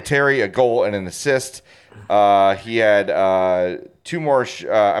was Troy Terry, a goal and an assist. He had 2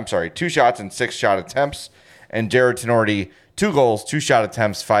 shots and 6 shot attempts. And Jared Tenorti, 2 goals, 2 shot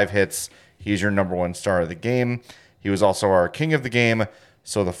attempts, 5 hits. He's your number 1 star of the game. He was also our king of the game.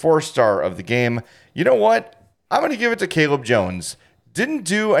 So the 4-star of the game. You know what? I'm going to give it to Caleb Jones. Didn't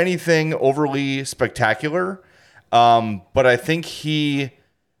do anything overly spectacular, but I think he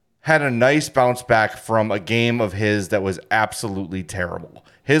had a nice bounce back from a game of his that was absolutely terrible.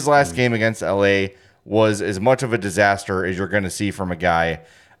 His last game against LA was as much of a disaster as you're going to see from a guy.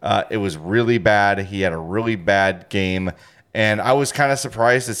 It was really bad. He had a really bad game, and I was kind of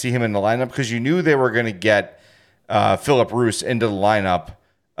surprised to see him in the lineup because you knew they were going to get Philip Roos into the lineup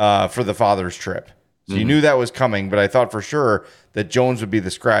for the father's trip. So you knew that was coming, but I thought for sure that Jones would be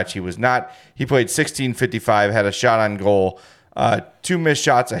the scratch. He was not. He played 16:55, had a shot on goal, 2 missed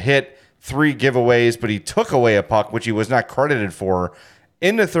shots, a hit, 3 giveaways, but he took away a puck, which he was not credited for.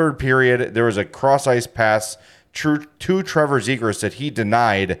 In the third period, there was a cross-ice pass to Trevor Zegras that he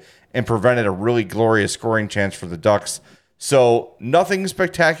denied and prevented a really glorious scoring chance for the Ducks. So nothing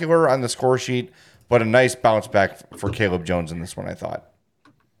spectacular on the score sheet, but a nice bounce back for Caleb Jones in this one, I thought.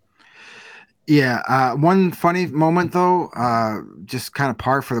 Yeah, one funny moment though, just kind of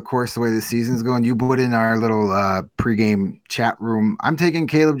par for the course the way the season's going. You put in our little pregame chat room. I'm taking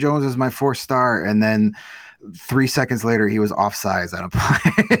Caleb Jones as my 4-star, and then 3 seconds later he was offsides on a play.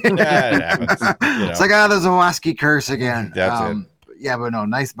 Yeah, it happens. It's like, there's a Waskey curse again. That's it. Yeah, but no,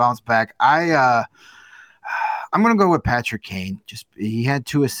 nice bounce back. I'm gonna go with Patrick Kane. He had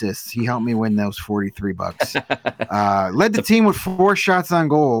 2 assists. He helped me win those $43. Led the team with 4 shots on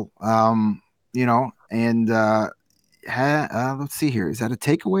goal. And let's see here. Is that a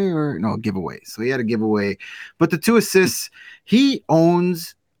takeaway or no giveaway? So he had a giveaway, but the 2 assists, he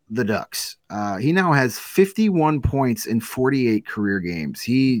owns the Ducks. He now has 51 points in 48 career games.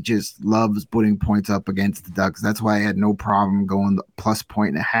 He just loves putting points up against the Ducks. That's why I had no problem going plus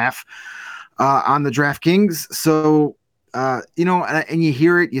 1.5 on the DraftKings. So, and you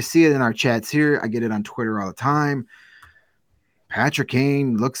hear it, you see it in our chats here. I get it on Twitter all the time. Patrick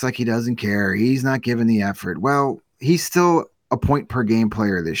Kane looks like he doesn't care. He's not giving the effort. Well, he's still a point per game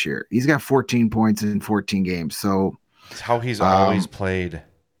player this year. He's got 14 points in 14 games. So it's how he's always played.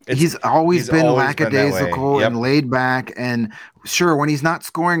 He's always been lackadaisical and laid back. And sure, when he's not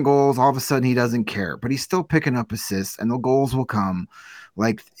scoring goals, all of a sudden he doesn't care. But he's still picking up assists, and the goals will come.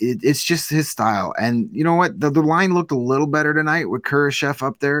 Like it's just his style. And you know what? The line looked a little better tonight with Kurashev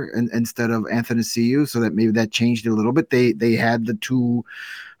up there instead of Athanasiou, so that maybe that changed it a little bit. They had the two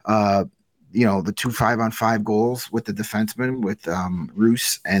the 2 5-on-5 goals with the defensemen with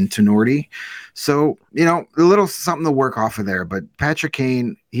Roos and Tenorti. So, a little something to work off of there. But Patrick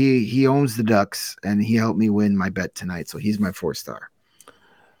Kane, he owns the Ducks, and he helped me win my bet tonight. So he's my 4-star. I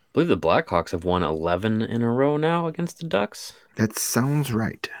believe the Blackhawks have won 11 in a row now against the Ducks. That sounds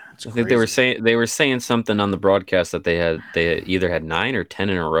right. I think they were saying something on the broadcast that they either had 9 or 10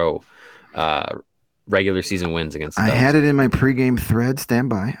 in a row regular season wins against the Ducks. I had it in my pregame thread. Stand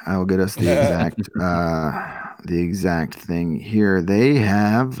by. I'll get us the exact thing here. They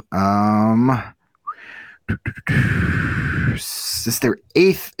have this is their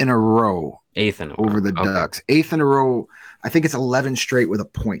 8th in a row. 8th in a row over the Ducks. 8th in a row. I think it's 11 straight with a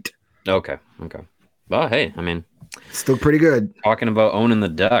point. Okay. Well, hey, I mean, still pretty good. Talking about owning the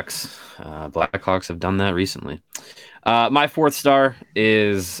Ducks, Blackhawks have done that recently. My 4th star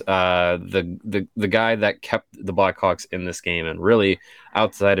is the guy that kept the Blackhawks in this game, and really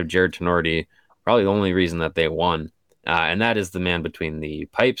outside of Jared Tenorti, probably the only reason that they won, and that is the man between the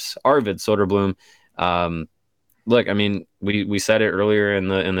pipes, Arvid Soderblom. Look, I mean, we said it earlier in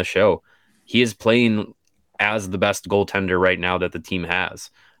the show. He is playing as the best goaltender right now that the team has.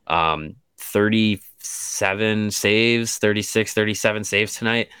 37 saves, 36, 37 saves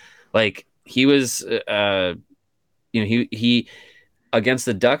tonight. Like, he was he against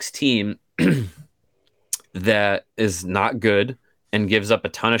the Ducks team that is not good and gives up a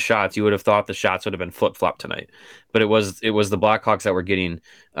ton of shots. You would have thought the shots would have been flip-flop tonight, but it was the Blackhawks that were getting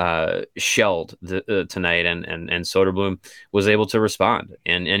shelled tonight, and Soderblom was able to respond,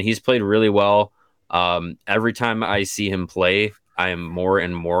 and he's played really well. Every time I see him play, I am more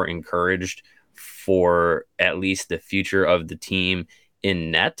and more encouraged for at least the future of the team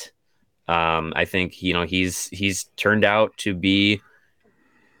in net. I think, he's turned out to be,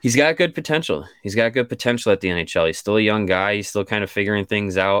 he's got good potential. He's got good potential at the NHL. He's still a young guy. He's still kind of figuring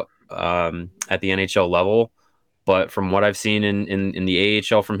things out at the NHL level. But from what I've seen in the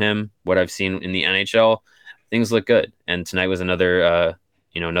AHL from him, what I've seen in the NHL, things look good. And tonight was another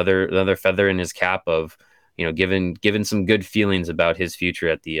feather in his cap of, given some good feelings about his future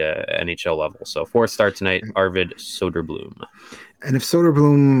at the NHL level. So 4-star tonight, Arvid Soderblom. And if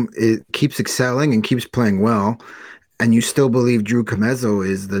Soderblom keeps excelling and keeps playing well, and you still believe Drew Commesso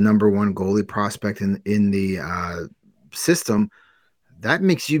is the number 1 goalie prospect in the system,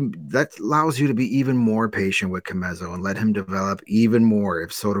 that allows you to be even more patient with Commesso and let him develop even more if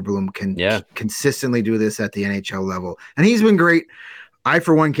Soderblom can consistently do this at the NHL level. And he's been great. I,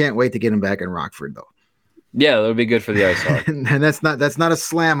 for one, can't wait to get him back in Rockford, though. Yeah, that would be good for the Ice Hawk. And that's not a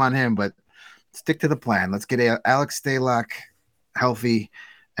slam on him, but stick to the plan. Let's get Alex Stalock healthy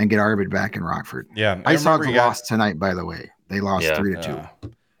and get Arvid back in Rockford. Yeah. Ice Hawks lost tonight, by the way. They lost 3-2.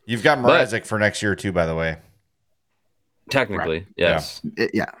 You've got Mrazek for next year too, by the way. Technically, right. Yes.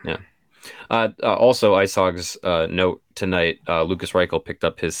 Yeah. Also, Ice Hogs note tonight, Lucas Reichel picked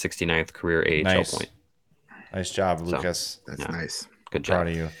up his 69th career AHL point. Nice job, Lucas. That's nice. Good job. Proud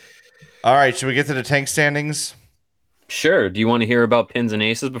of you. All right, should we get to the tank standings? Sure. Do you want to hear about Pins and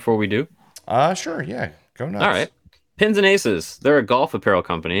Aces before we do? Sure. Yeah. Go nuts. All right. Pins and Aces. They're a golf apparel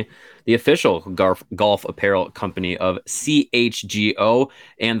company, the official golf apparel company of CHGO,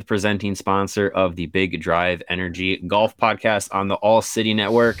 and the presenting sponsor of the Big Drive Energy Golf Podcast on the All City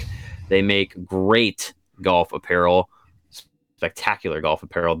Network. They make great golf apparel, spectacular golf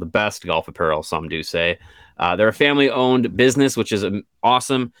apparel, the best golf apparel, some do say. They're a family-owned business, which is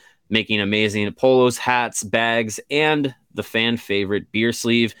awesome, making amazing polos, hats, bags, and the fan favorite beer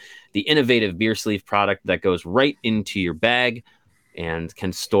sleeve, the innovative beer sleeve product that goes right into your bag and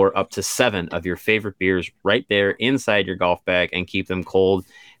can store up to 7 of your favorite beers right there inside your golf bag and keep them cold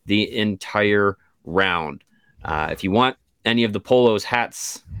the entire round. If you want any of the polos,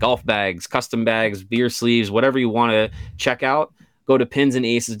 hats, golf bags, custom bags, beer sleeves, whatever you want to check out, go to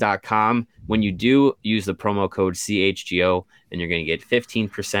pinsandaces.com. When you do, use the promo code CHGO, and you're going to get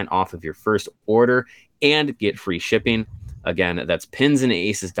 15% off of your first order and get free shipping. Again, that's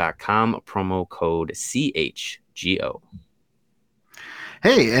pinsandaces.com, promo code CHGO.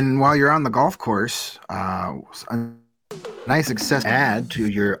 Hey, and while you're on the golf course, a nice success add to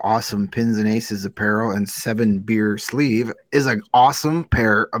your awesome Pins and Aces apparel and 7 beer sleeve is an awesome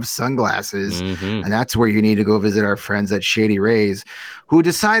pair of sunglasses. Mm-hmm. And that's where you need to go visit our friends at Shady Rays, who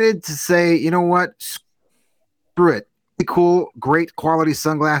decided to say, you know what, screw it. cool, great quality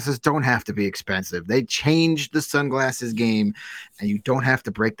sunglasses don't have to be expensive. They changed the sunglasses game, and you don't have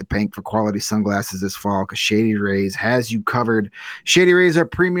to break the bank for quality sunglasses this fall because Shady Rays has you covered. Shady Rays are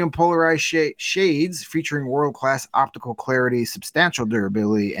premium polarized shades featuring world-class optical clarity, substantial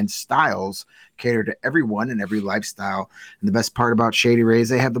durability, and styles cater to everyone and every lifestyle. And the best part about Shady Rays,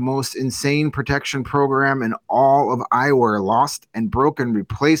 they have the most insane protection program in all of eyewear. Lost and broken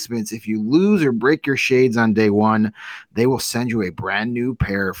replacements. If you lose or break your shades on day one, they will send you a brand new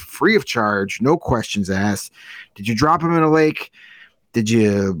pair free of charge, no questions asked. Did you drop them in a lake? Did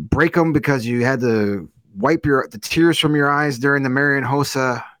you break them because you had to wipe the tears from your eyes during the Marian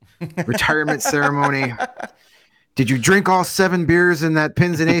Hossa retirement ceremony? Did you drink all 7 beers in that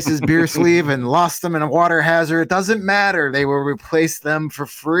Pins and Aces beer sleeve and lost them in a water hazard? It doesn't matter. They will replace them for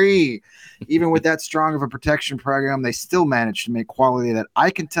free. Even with that strong of a protection program, they still manage to make quality that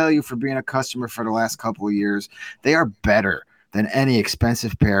I can tell you for being a customer for the last couple of years, they are better than any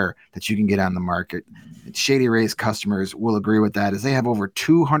expensive pair that you can get on the market. Shady Rays customers will agree with that, as they have over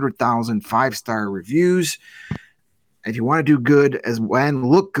 200,000 5-star reviews. If you want to do good and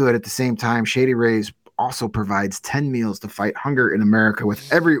look good at the same time, Shady Rays also provides 10 meals to fight hunger in America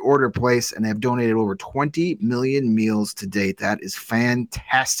with every order placed, and they have donated over 20 million meals to date. That is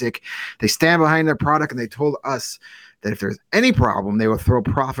fantastic. They stand behind their product, and they told us that if there's any problem, they will throw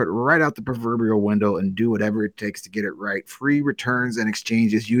profit right out the proverbial window and do whatever it takes to get it right. Free returns and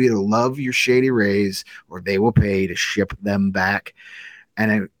exchanges. You either love your Shady Rays or they will pay to ship them back.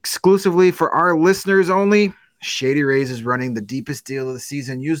 And exclusively for our listeners only, Shady Rays is running the deepest deal of the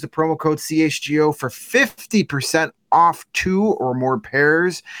season. Use the promo code CHGO for 50% off 2 or more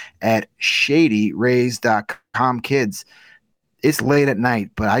pairs at ShadyRays.com. Kids, it's late at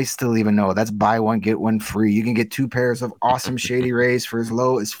night, but I still even know that's buy one, get one free. You can get 2 pairs of awesome Shady Rays for as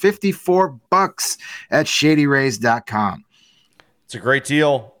low as $54 at ShadyRays.com. It's a great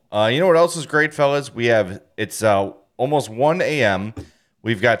deal. You know what else is great, fellas? It's almost 1 a.m.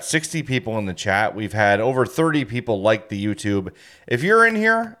 We've got 60 people in the chat. We've had over 30 people like the YouTube. If you're in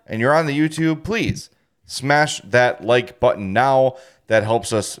here and you're on the YouTube, please smash that like button now. That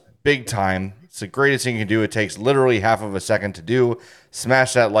helps us big time. It's the greatest thing you can do. It takes literally half of a second to do.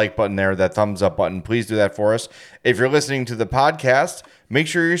 Smash that like button there, that thumbs up button. Please do that for us. If you're listening to the podcast, make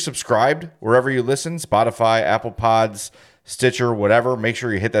sure you're subscribed wherever you listen, Spotify, Apple Pods, Stitcher, whatever. Make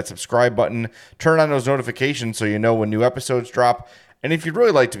sure you hit that subscribe button. Turn on those notifications so you know when new episodes drop. And if you'd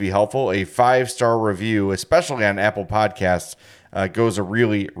really like to be helpful, a 5-star review, especially on Apple Podcasts, goes a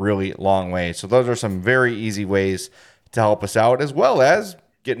really, really long way. So those are some very easy ways to help us out, as well as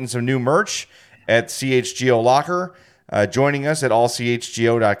getting some new merch at CHGO Locker, joining us at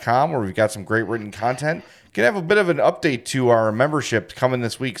allchgo.com, where we've got some great written content. Going to have a bit of an update to our membership coming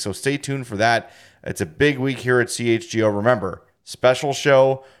this week, so stay tuned for that. It's a big week here at CHGO. Remember, special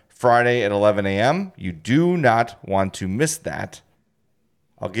show Friday at 11 a.m. You do not want to miss that.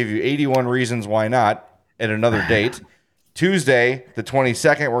 I'll give you 81 reasons why not at another date. Tuesday, the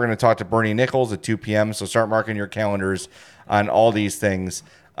 22nd, we're going to talk to Bernie Nichols at 2 p.m., so start marking your calendars on all these things.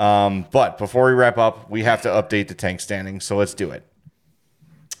 But before we wrap up, we have to update the tank standings, so let's do it.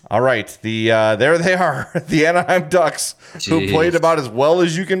 All right, there they are, the Anaheim Ducks, who played about as well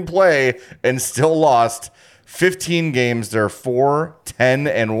as you can play and still lost 15 games. They're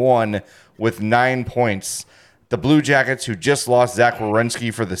 4-10-1 with 9 points. The Blue Jackets, who just lost Zach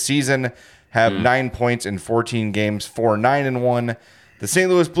Werenski for the season, have 9 points in 14 games, 4-9-1. The St.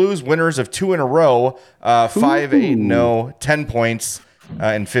 Louis Blues, winners of 2 in a row, 5-8-0, 10 points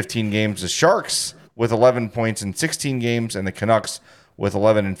in 15 games. The Sharks with 11 points in 16 games, and the Canucks with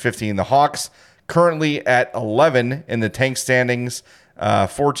 11 and 15. The Hawks currently at 11 in the tank standings,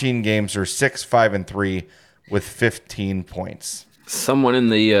 14 games, or 6-5-3 with 15 points. Someone in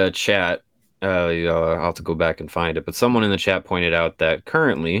the chat, I'll have to go back and find it, but someone in the chat pointed out that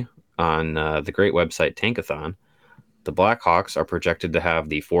currently on the great website Tankathon, the Blackhawks are projected to have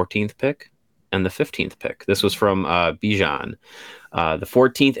the 14th pick and the 15th pick. This was from Bijan. The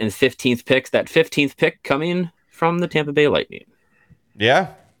 14th and 15th picks, that 15th pick coming from the Tampa Bay Lightning. Yeah.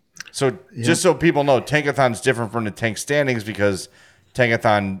 So just so people know, Tankathon's different from the tank standings because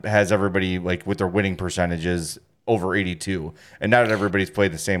Tankathon has everybody like with their winning percentages over 82, and not everybody's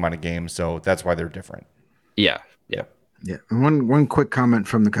played the same amount of games, so that's why they're different. Yeah. And one quick comment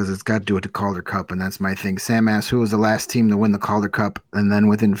because it's got to do with the Calder Cup, and that's my thing. Sam asked who was the last team to win the Calder Cup, and then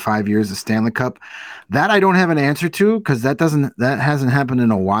within 5 years the Stanley Cup. That I don't have an answer to because that hasn't happened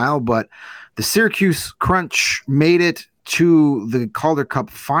in a while. But the Syracuse Crunch made it to the Calder Cup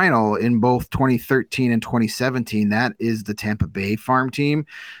final in both 2013 and 2017. That is the Tampa Bay farm team.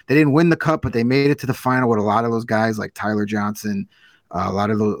 They didn't win the cup, but they made it to the final with a lot of those guys like Tyler Johnson. A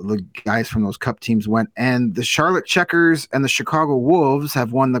lot of the guys from those cup teams went. And the Charlotte Checkers and the Chicago Wolves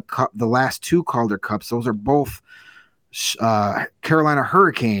have won the last 2 Calder Cups. Those are both Carolina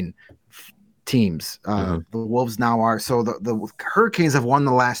Hurricane teams. The Wolves now are. So the Hurricanes have won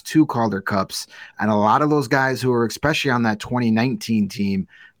the last 2 Calder Cups, and a lot of those guys who are especially on that 2019 team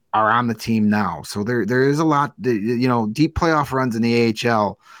are on the team now. So there is a lot. Deep playoff runs in the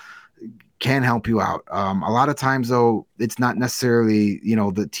AHL can help you out. A lot of times, though, it's not necessarily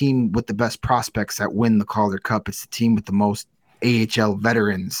the team with the best prospects that win the Calder Cup. It's the team with the most AHL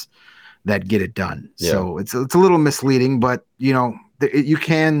veterans that get it done. Yeah. So it's a little misleading, but you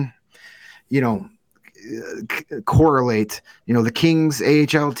can. Correlate. The Kings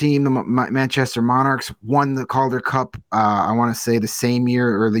AHL team, the Manchester Monarchs, won the Calder Cup. I want to say the same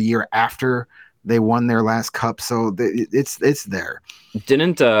year or the year after they won their last cup. So it's there.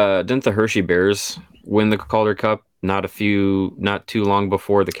 Didn't the Hershey Bears win the Calder Cup? Not too long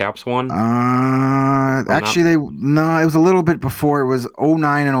before the Caps won. Actually, it was a little bit before. It was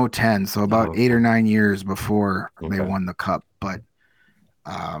 2009 and 2010, so about 8 or 9 years before they won the cup. But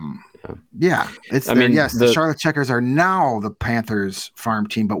it's there. Yes, the Charlotte Checkers are now the Panthers farm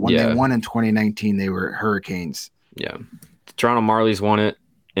team, but when they won in 2019, they were Hurricanes. Yeah, the Toronto Marlies won it,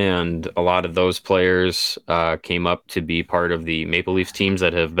 and a lot of those players came up to be part of the Maple Leafs teams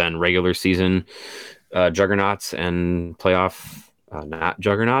that have been regular season juggernauts and playoff not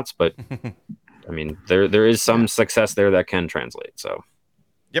juggernauts, but I mean there is some success there that can translate. So,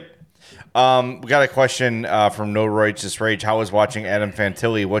 yep. We got a question from No Righteous Rage. How was watching Adam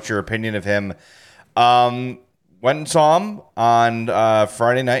Fantilli? What's your opinion of him? Went and saw him on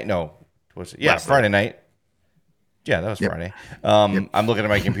Friday night. No, was it? Yeah, Friday night. Yeah, that was Friday. I'm looking at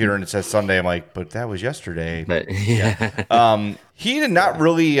my computer and it says Sunday. I'm like, but that was yesterday. But, he did not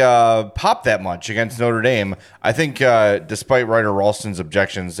really pop that much against Notre Dame. I think despite Ryder Ralston's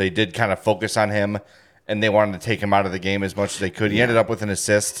objections, they did kind of focus on him and they wanted to take him out of the game as much as they could. He ended up with an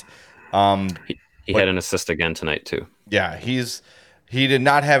assist. He had an assist again tonight too. Yeah, he did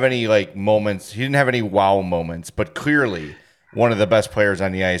not have any moments. He didn't have any wow moments, but clearly one of the best players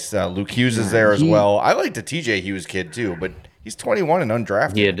on the ice. Luke Hughes is there as well. I like the TJ Hughes kid too, but he's 21 and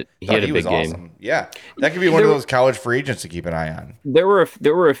undrafted. He had a big game. Awesome. Yeah, that could be one of those college free agents to keep an eye on. There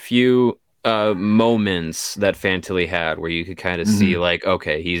were a few moments that Fantilli had where you could kind of see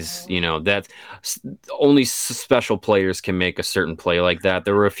okay, he's that only special players can make a certain play like that.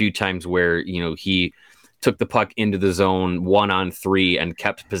 There were a few times where he took the puck into the zone 1-on-3 and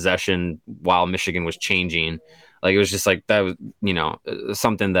kept possession while Michigan was changing. It was just that was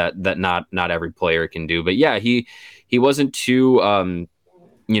something that not every player can do. But yeah, he wasn't too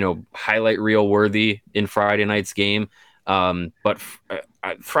highlight reel worthy in Friday night's game. But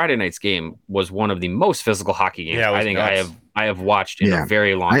Friday night's game was one of the most physical hockey games I think I have watched in a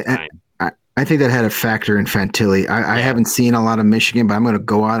very long time. I think that had a factor in Fantilli. I haven't seen a lot of Michigan, but I'm going to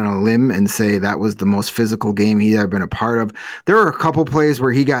go out on a limb and say that was the most physical game he's ever been a part of. There were a couple plays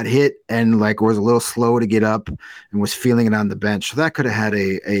where he got hit and was a little slow to get up and was feeling it on the bench. So that could have had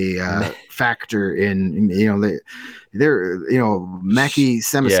a factor in Mackie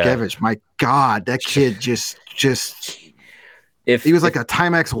Semiskevich. My God, that kid just. He was like a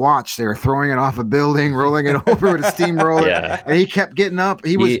Timex watch. They were throwing it off a building, rolling it over with a steamroller, and he kept getting up.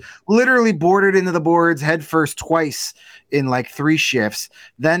 He was literally boarded into the boards head first twice in 3 shifts.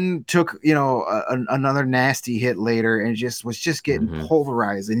 Then took another nasty hit later, and was getting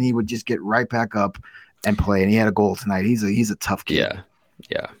pulverized. And he would just get right back up and play. And he had a goal tonight. He's a tough kid.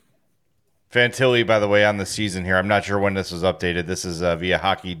 Yeah. Fantilli, by the way, on the season here. I'm not sure when this was updated. This is via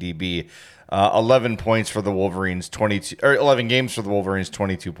Hockey DB. 11 points for the Wolverines, 22 or 11 games for the Wolverines,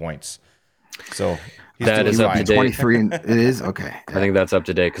 22 points. So that is up to date. 23, and it is okay. I think that's up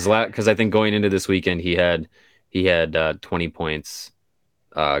to date because I think going into this weekend he had 20 points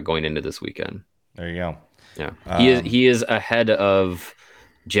going into this weekend. There you go. Yeah, he is ahead of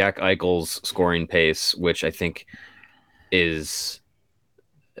Jack Eichel's scoring pace, which I think is.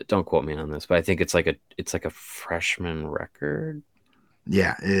 Don't quote me on this, but I think it's like a freshman record.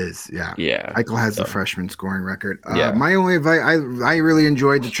 Yeah, it is. Yeah. Eichel has the freshman scoring record. My only advice, I really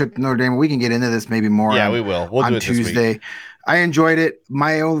enjoyed the trip to Notre Dame. We can get into this maybe more. Yeah, we will. We'll do it Tuesday. This week. I enjoyed it.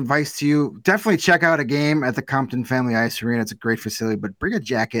 My own advice to you: definitely check out a game at the Compton Family Ice Arena. It's a great facility, but bring a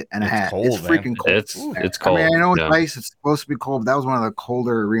jacket and a hat. Cold, it's freaking cold. It's cold. I know it's nice. It's supposed to be cold, but that was one of the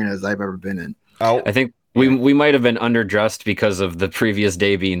colder arenas I've ever been in. Oh, I think We might have been underdressed because of the previous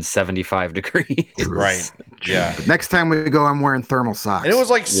day being 75 degrees. Right. Yeah. Next time we go, I'm wearing thermal socks. And it was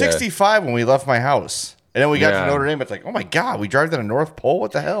like 65 when we left my house. And then we got to Yeah. Notre Dame. It's like, oh my God, we drive to the North Pole?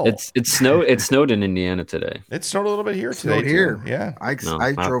 What the hell? It snowed in Indiana today. It snowed a little bit here Snowed today. here. Too. Yeah. I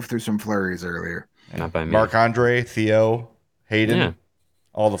drove through some flurries earlier. Not by me. Marc-Andre, Theo, Hayden, Yeah.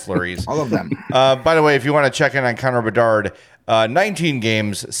 all the flurries. All of them. By the way, if you want to check in on Connor Bedard, 19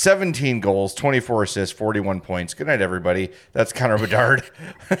 games, 17 goals, 24 assists, 41 points. Good night, everybody. That's Connor Bedard.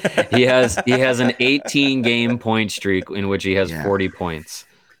 He has an 18 game point streak in which he has 40 points.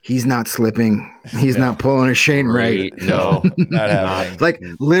 He's not slipping. He's not pulling a Shane Wright. No, not happening. Like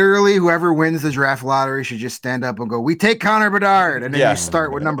literally, whoever wins the draft lottery should just stand up and go, "We take Connor Bedard," and then you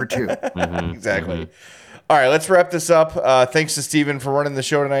start with number 2. Exactly. All right, let's wrap this up. Thanks to Steven for running the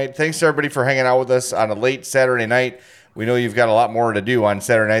show tonight. Thanks to everybody for hanging out with us on a late Saturday night. We know you've got a lot more to do on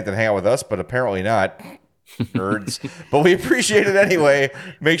Saturday night than hang out with us, but apparently not. Nerds. But we appreciate it anyway.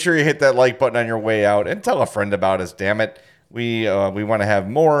 Make sure you hit that like button on your way out and tell a friend about us, damn it. We want to have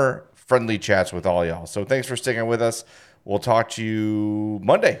more friendly chats with all y'all. So thanks for sticking with us. We'll talk to you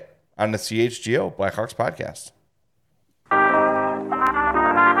Monday on the CHGO Blackhawks podcast.